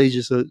it was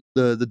Malaysia, so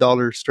the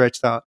dollar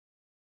stretched out.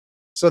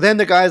 So then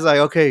the guy's like,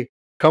 okay,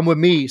 come with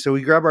me. So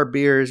we grab our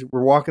beers.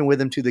 We're walking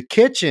with him to the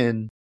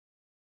kitchen.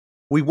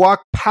 We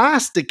walk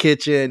past the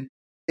kitchen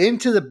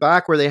into the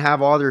back where they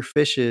have all their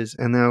fishes,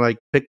 and they're like,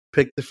 pick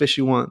the fish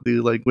you want,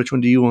 dude. Like, which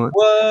one do you want?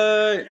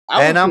 What?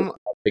 I And was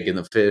I'm picking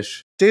the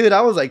fish. dude,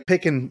 I was like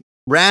picking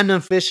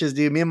random fishes,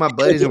 dude. Me and my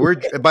buddies, and we're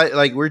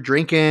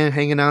drinking,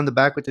 hanging out in the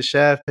back with the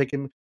chef,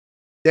 picking.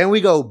 Then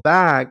we go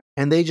back,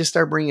 and they just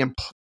start bringing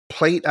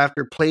plate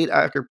after plate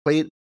after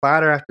plate,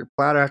 platter after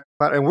platter after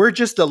platter, and we're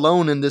just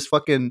alone in this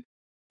fucking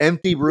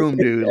empty room,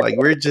 dude. Like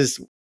we're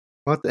just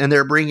and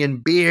they're bringing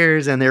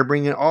beers and they're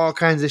bringing all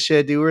kinds of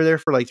shit, dude. We were there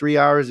for like 3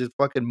 hours, just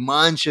fucking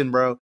munching,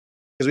 bro,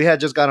 because we had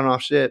just gotten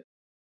off shit,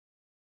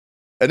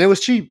 and it was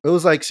cheap. It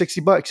was like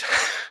 $60.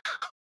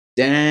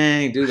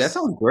 Dang, dude, that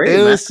sounds great, It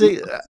man. was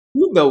Food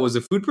though, was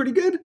the food pretty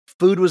good?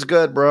 food was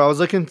good, bro. I was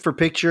looking for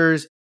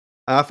pictures.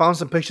 I found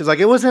some pictures. Like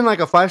it wasn't like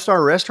a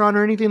 5-star restaurant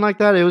or anything like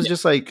that. It was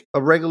just like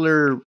a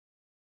regular,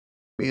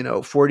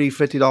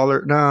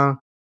 $40-$50. Nah.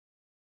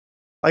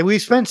 Like we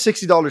spent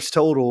 $60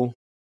 total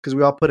because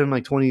we all put in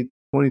like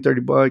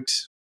 20-30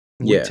 bucks.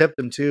 And we Yeah. tipped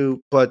them too.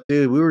 But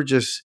dude,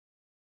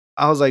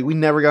 I was like, we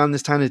never got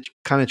this kind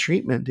of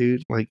treatment,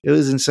 dude. Like it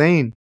was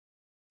insane.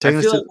 I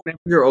feel like whenever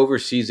you're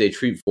overseas, they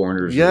treat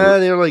foreigners. Yeah,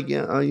 they were like,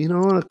 yeah, you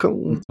know,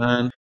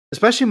 Man.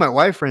 especially my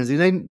white friends. Dude,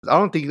 I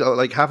don't think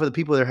like half of the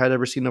people there had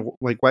ever seen a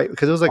like white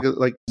because it was like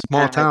a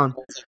small town.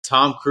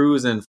 Tom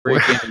Cruise and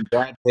freaking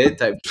Brad Pitt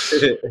type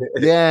shit.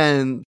 Yeah,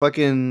 and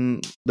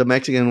fucking the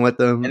Mexican with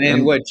them. And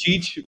then what?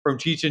 Cheech from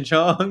Cheech and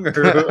Chong?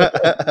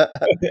 Or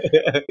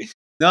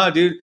no,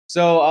 dude.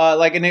 So,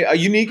 like a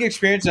unique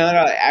experience. Now that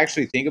I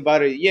actually think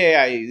about it,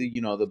 yeah,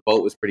 the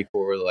boat was pretty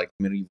cool, like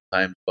medieval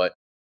times. But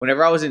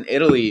whenever I was in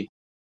Italy,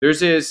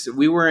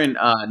 we were in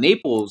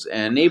Naples,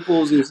 and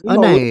Naples is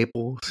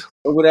Naples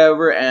or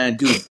whatever. And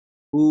dude,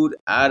 food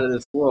out of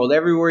this world.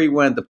 Everywhere you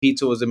went, the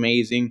pizza was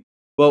amazing.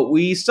 But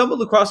we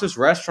stumbled across this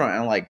restaurant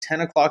at like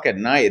 10 o'clock at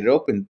night. It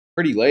opened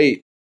pretty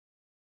late.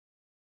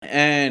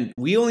 And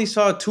we only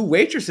saw two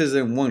waitresses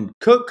and one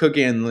cook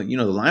cooking.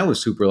 The line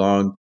was super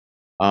long.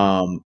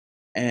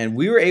 And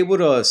we were able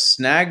to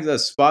snag the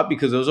spot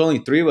because there was only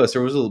three of us.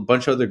 There was a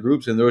bunch of other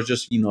groups, and there was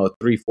just a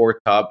 3-4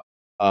 top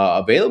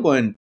available.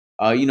 And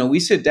we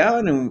sit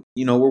down and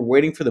we're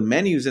waiting for the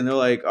menus, and they're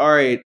like, "All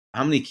right,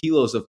 how many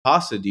kilos of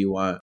pasta do you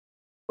want?"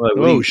 We're like,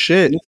 oh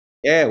shit!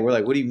 Yeah, we're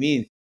like, "What do you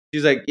mean?"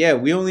 She's like, "Yeah,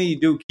 we only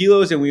do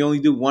kilos, and we only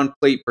do one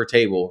plate per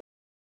table."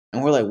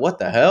 And we're like, "What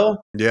the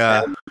hell?"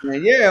 Yeah.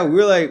 And yeah,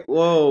 we're like,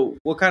 "Whoa,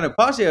 what kind of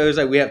pasta?" It was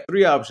like, we have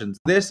three options: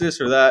 this,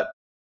 or that.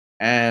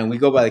 And we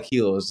go by the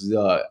kilos.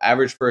 The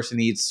average person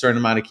eats a certain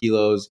amount of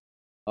kilos,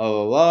 blah,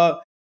 blah,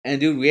 blah.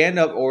 And dude, we end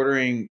up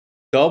ordering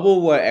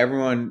double what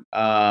everyone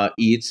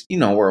eats.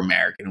 We're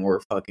American. We're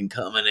fucking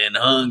coming in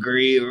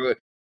hungry.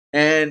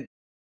 And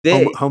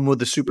home with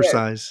the super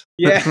size.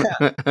 Yeah.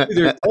 Dude,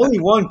 there's only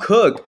one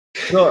cook.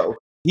 So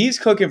he's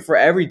cooking for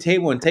every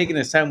table and taking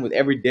his time with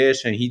every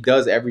dish, and he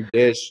does every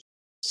dish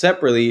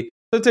separately.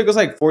 So it took us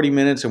like 40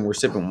 minutes, and we're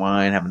sipping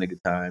wine, having a good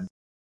time.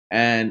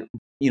 And,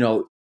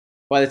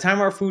 by the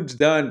time our food's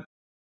done,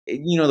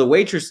 the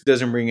waitress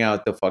doesn't bring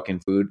out the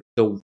fucking food.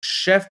 The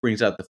chef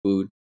brings out the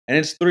food, and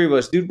it's three of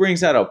us. Dude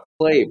brings out a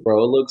plate,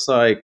 bro. It looks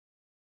like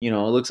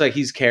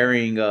he's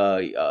carrying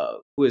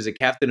who is it?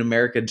 Captain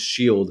America's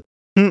shield.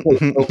 So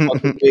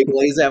fucking big,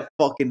 lays that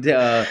fucking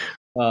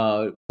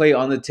plate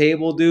on the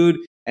table, dude,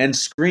 and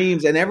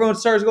screams, and everyone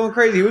starts going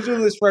crazy. He was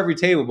doing this for every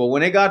table, but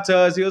when it got to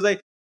us, he was like,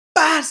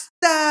 "Basta!"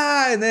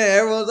 And then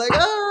everyone's like,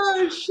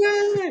 "Oh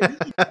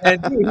shit!"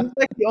 And dude, he's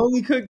like the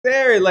only cook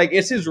there. Like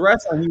it's his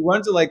restaurant. He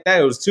runs it like that.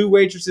 It was two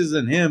waitresses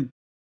and him.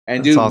 And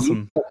That's dude,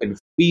 awesome. we fucking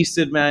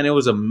feasted, man. It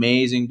was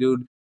amazing,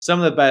 dude. Some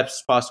of the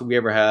best pasta we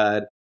ever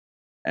had.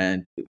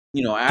 And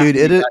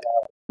after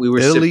we were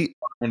Italy,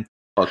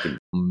 fucking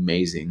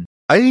amazing.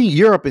 I think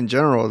Europe in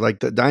general, like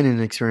the dining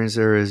experience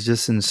there is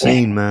just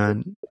insane,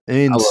 man.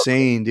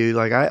 Insane, dude.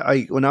 Like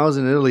I when I was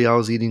in Italy, I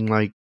was eating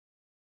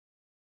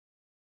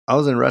I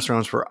was in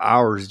restaurants for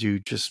hours,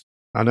 dude. Just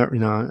I don't,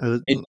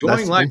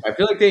 enjoying life. I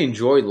feel like they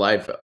enjoy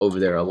life over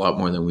there a lot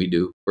more than we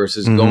do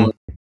versus Mhm. going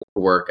to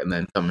work and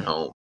then coming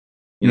home.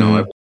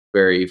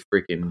 Very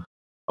freaking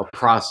a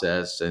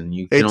process, and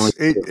you can only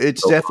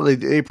It's go definitely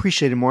they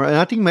appreciate it more, and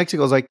I think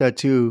Mexico's like that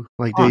too.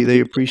 Like on. they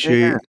Yeah.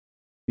 appreciate,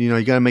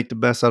 you gotta make the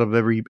best out of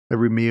every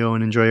meal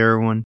and enjoy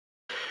everyone.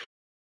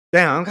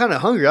 Damn, I'm kind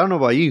of hungry. I don't know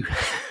about you.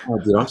 Oh,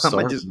 dude, I'm I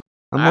might just starving.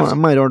 I I actually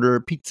might order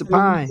a pizza had one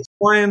pie. this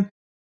morning,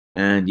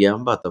 and yeah,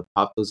 I'm about to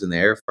pop those in the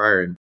air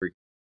fryer and freaking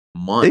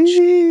munch.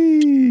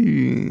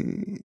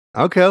 Eee.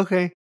 Okay,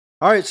 okay.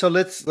 All right, so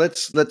let's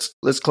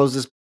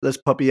close this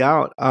puppy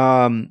out.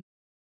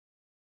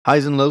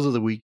 Highs and lows of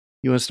the week.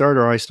 You want to start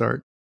or I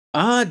start?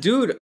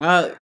 Dude,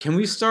 can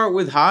we start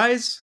with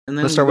highs and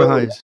Let's then we start go?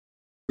 with highs.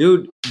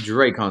 Dude,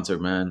 Drake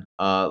concert, man.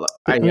 I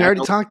We already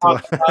know talked we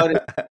about talked about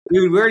it.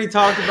 Dude, we already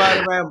talked about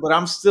it, man, but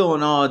I'm still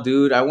in awe,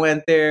 dude. I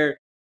went there.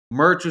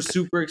 Merch was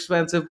super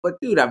expensive, but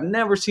dude, I've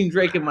never seen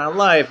Drake in my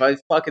life. I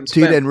fucking Dude,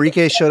 spent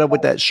Enrique showed up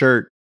with that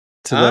shirt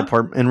to the huh?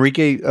 apartment.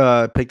 Enrique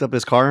picked up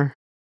his car.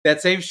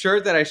 That same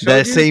shirt that I That showed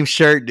you? same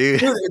shirt, dude.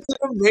 Dude, it's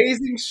an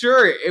amazing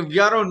shirt. If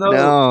y'all don't know,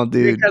 No,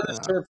 Drake dude. has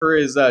a shirt for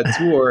his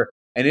tour,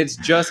 and it's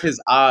just his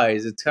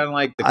eyes. It's kind of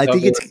like the I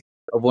think cover it's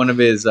of one of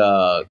his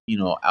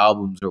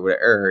albums or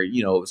whatever,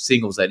 or,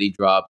 singles that he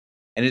dropped,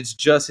 and it's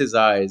just his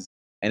eyes,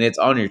 and it's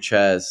on your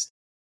chest,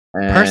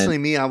 and personally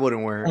me. I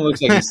wouldn't wear it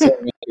looks like he's it.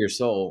 staring at your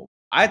soul.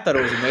 I thought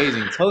it was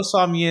amazing. Toast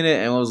saw me in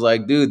it and was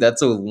like, "Dude, that's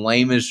the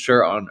lamest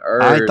shirt on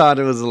I earth." thought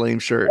it was a lame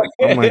shirt.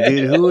 I'm like,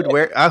 dude, who would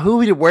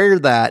wear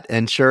that?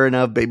 And sure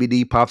enough, Baby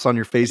D pops on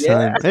your Yeah,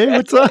 FaceTime. Hey,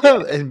 what's up?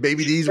 And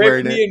Baby D's Baby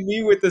wearing D it. and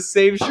me with the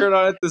same shirt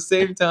on at the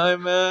same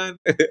time, man.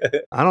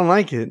 I don't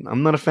like it.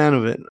 I'm not a fan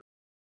of it.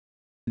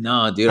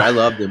 No, dude, I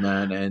loved it,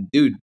 man. And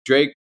dude,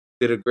 Drake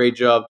did a great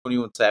job.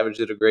 21 Savage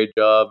did a great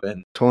job,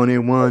 and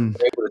 21.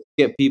 we're able to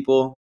skip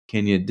people.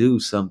 Can you do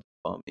something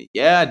for me?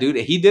 Yeah, dude,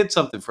 he did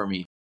something for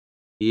me.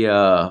 He you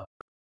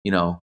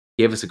know,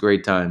 gave us a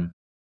great time.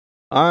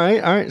 All right,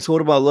 all right. So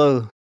what about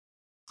Low?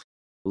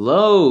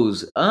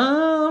 Lows.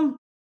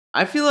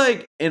 I feel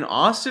like in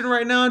Austin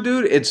right now,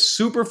 dude, it's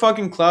super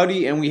fucking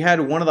cloudy, and we had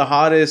one of the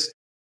hottest,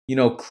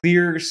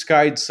 clear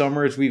skied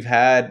summers we've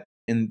had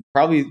in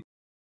probably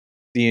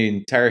the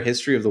entire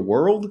history of the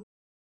world.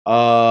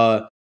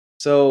 Uh,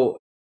 so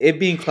it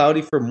being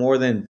cloudy for more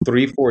than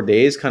 3, 4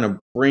 days kind of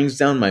brings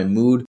down my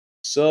mood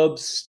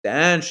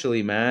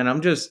substantially, man.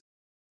 I'm just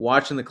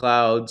watching the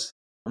clouds.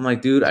 I'm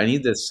like, dude, I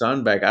need the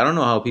sun back. I don't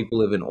know how people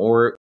live in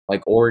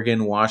like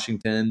Oregon,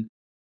 Washington,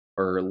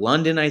 or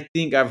London. I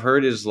think I've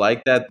heard is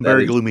like that. That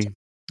Very is, gloomy.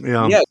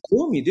 Yeah. yeah,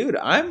 gloomy, dude.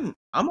 I'm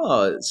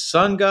a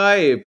sun guy.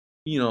 It,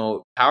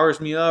 powers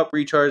me up,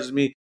 recharges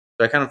me.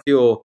 So I kind of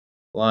feel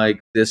like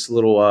this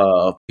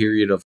little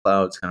period of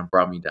clouds kind of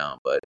brought me down,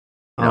 but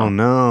Oh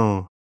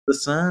no. the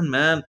sun,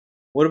 man.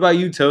 What about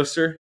you,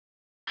 Toaster?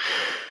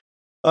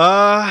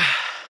 Uh,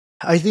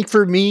 I think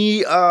for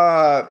me,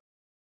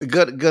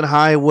 good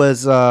high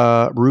was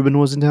Ruben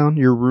was in town.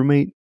 Your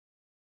roommate.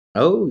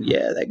 Oh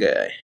yeah, that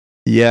guy.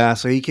 Yeah,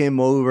 so he came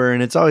over,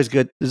 and it's always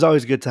good. It's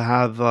always good to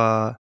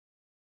have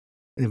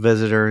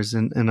visitors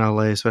in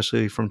LA,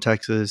 especially from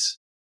Texas.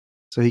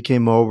 So he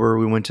came over.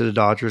 We went to the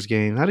Dodgers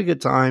game, had a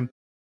good time,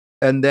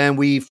 and then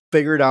we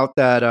figured out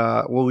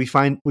that we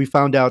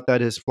found out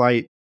that his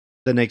flight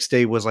the next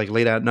day was like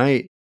late at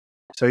night.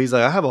 So he's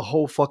like, I have a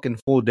whole fucking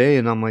full day,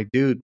 and I'm like,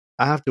 dude,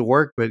 I have to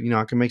work, but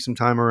I can make some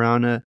time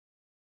around to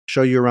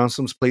show you around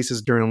some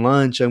places during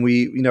lunch. And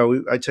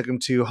I took him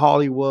to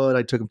Hollywood.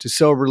 I took him to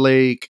Silver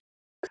Lake.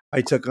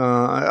 I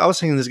was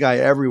taking this guy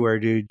everywhere,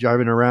 dude.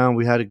 Driving around,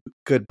 we had a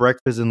good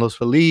breakfast in Los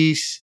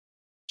Feliz.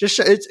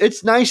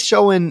 It's nice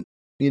showing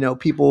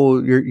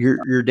people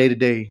your day to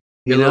day.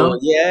 Your little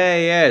yeah,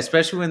 yeah,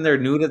 especially when they're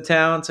new to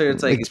town. So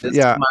it's like this is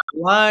Yeah,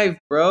 my life,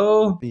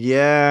 bro.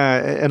 yeah.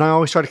 And I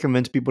always try to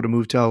convince people to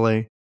move to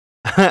LA.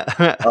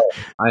 Oh,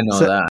 I know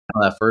So, that. I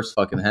know that first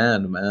fucking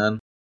hand, man.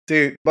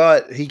 dude,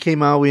 but he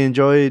came out. We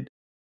enjoyed.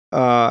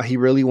 He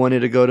really wanted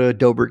to go to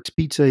Dobrik's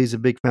Pizza. He's a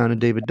big fan of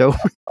David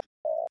Dobrik.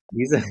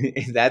 He's a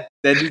that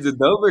dude's a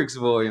Dobrik's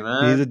boy, He's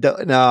man.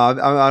 a no.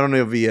 I don't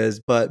know if he is,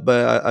 but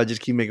I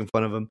just keep making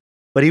fun of him.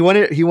 But he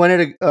wanted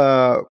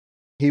to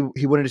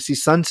see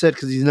Sunset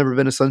because he's never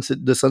been to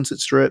the Sunset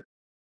Strip.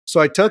 So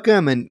I took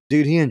him, and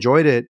dude, he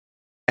enjoyed it.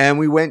 And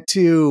we went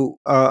to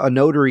a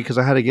notary because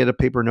I had to get a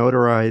paper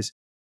notarized,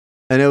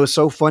 and it was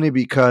so funny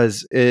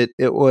because it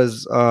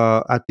was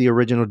at the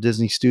original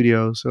Disney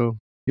studio. So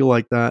you'll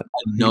like that.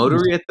 A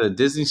notary at the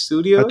Disney At the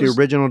Studios.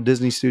 original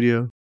Disney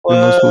studio in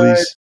Los What?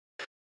 Feliz.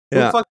 Who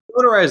Yeah. fucking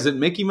notarized it?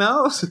 Mickey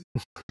Mouse?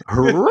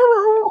 No,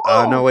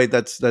 Oh, wait,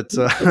 that's that's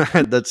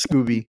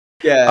Scooby.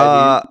 yeah, dude.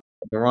 Uh,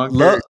 The wrong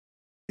low, character.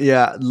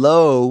 yeah,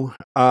 low.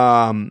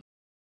 I'm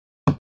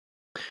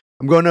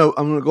going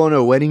to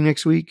a wedding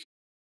next week,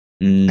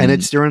 and Mm,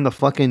 it's during the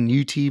fucking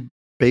UT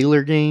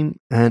Baylor game,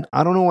 and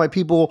I don't know why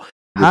people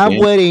good have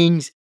game.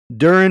 weddings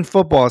during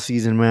football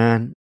season,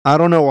 man. I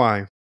don't know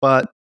why,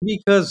 but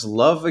Because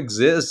love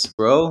exists,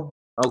 bro.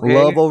 Okay,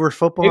 Love over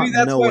football? maybe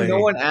that's No why no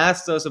way. one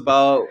asked us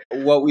about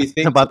what we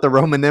think About the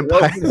Roman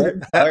about Empire.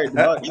 the Empire,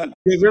 dog.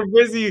 Because we're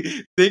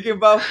busy thinking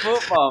about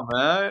football,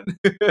 man.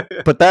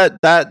 But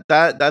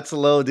that's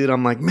low, dude.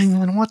 I'm like,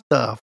 man, what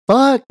the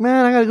fuck,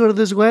 man? I gotta go to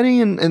this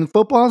wedding and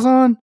football's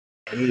on.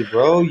 Hey,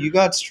 bro, you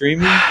got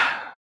streaming?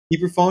 Keep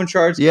your phone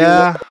charged. Get a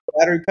Yeah,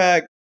 battery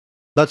pack.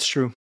 that's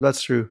true.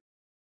 That's true.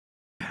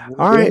 It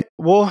All right.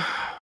 Well,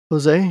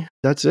 Jose,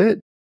 that's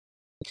it.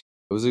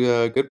 was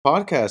a good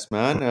podcast,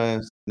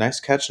 man. Nice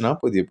catching up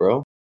with you, bro.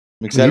 I'm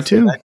You excited for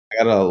the too. next.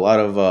 I got a lot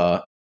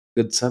of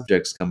good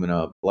subjects coming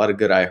up. A lot of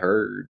good I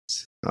heard.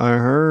 I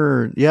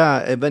heard. Yeah.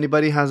 If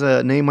anybody has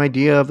a name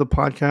idea of the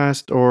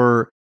podcast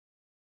or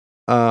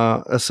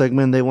a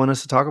segment they want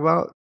us to talk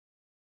about,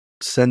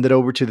 send it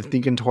over to the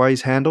Thinking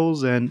Twice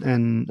handles, and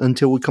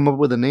until we come up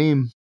with a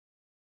name,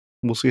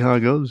 we'll see how it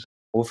goes.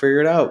 We'll figure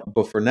it out.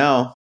 But for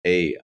now,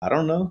 hey, I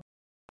don't know.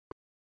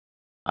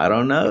 I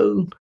don't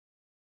know.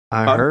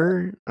 I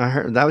heard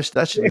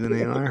that should be the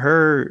name. I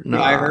heard. The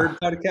I Nah. heard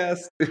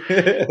podcast.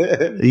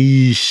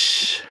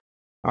 Eesh.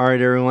 All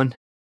right, everyone.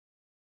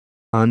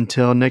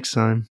 Until next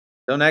time.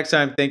 Till next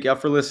time, thank y'all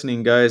for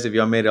listening, guys. If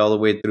y'all made it all the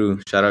way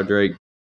through, shout out Drake.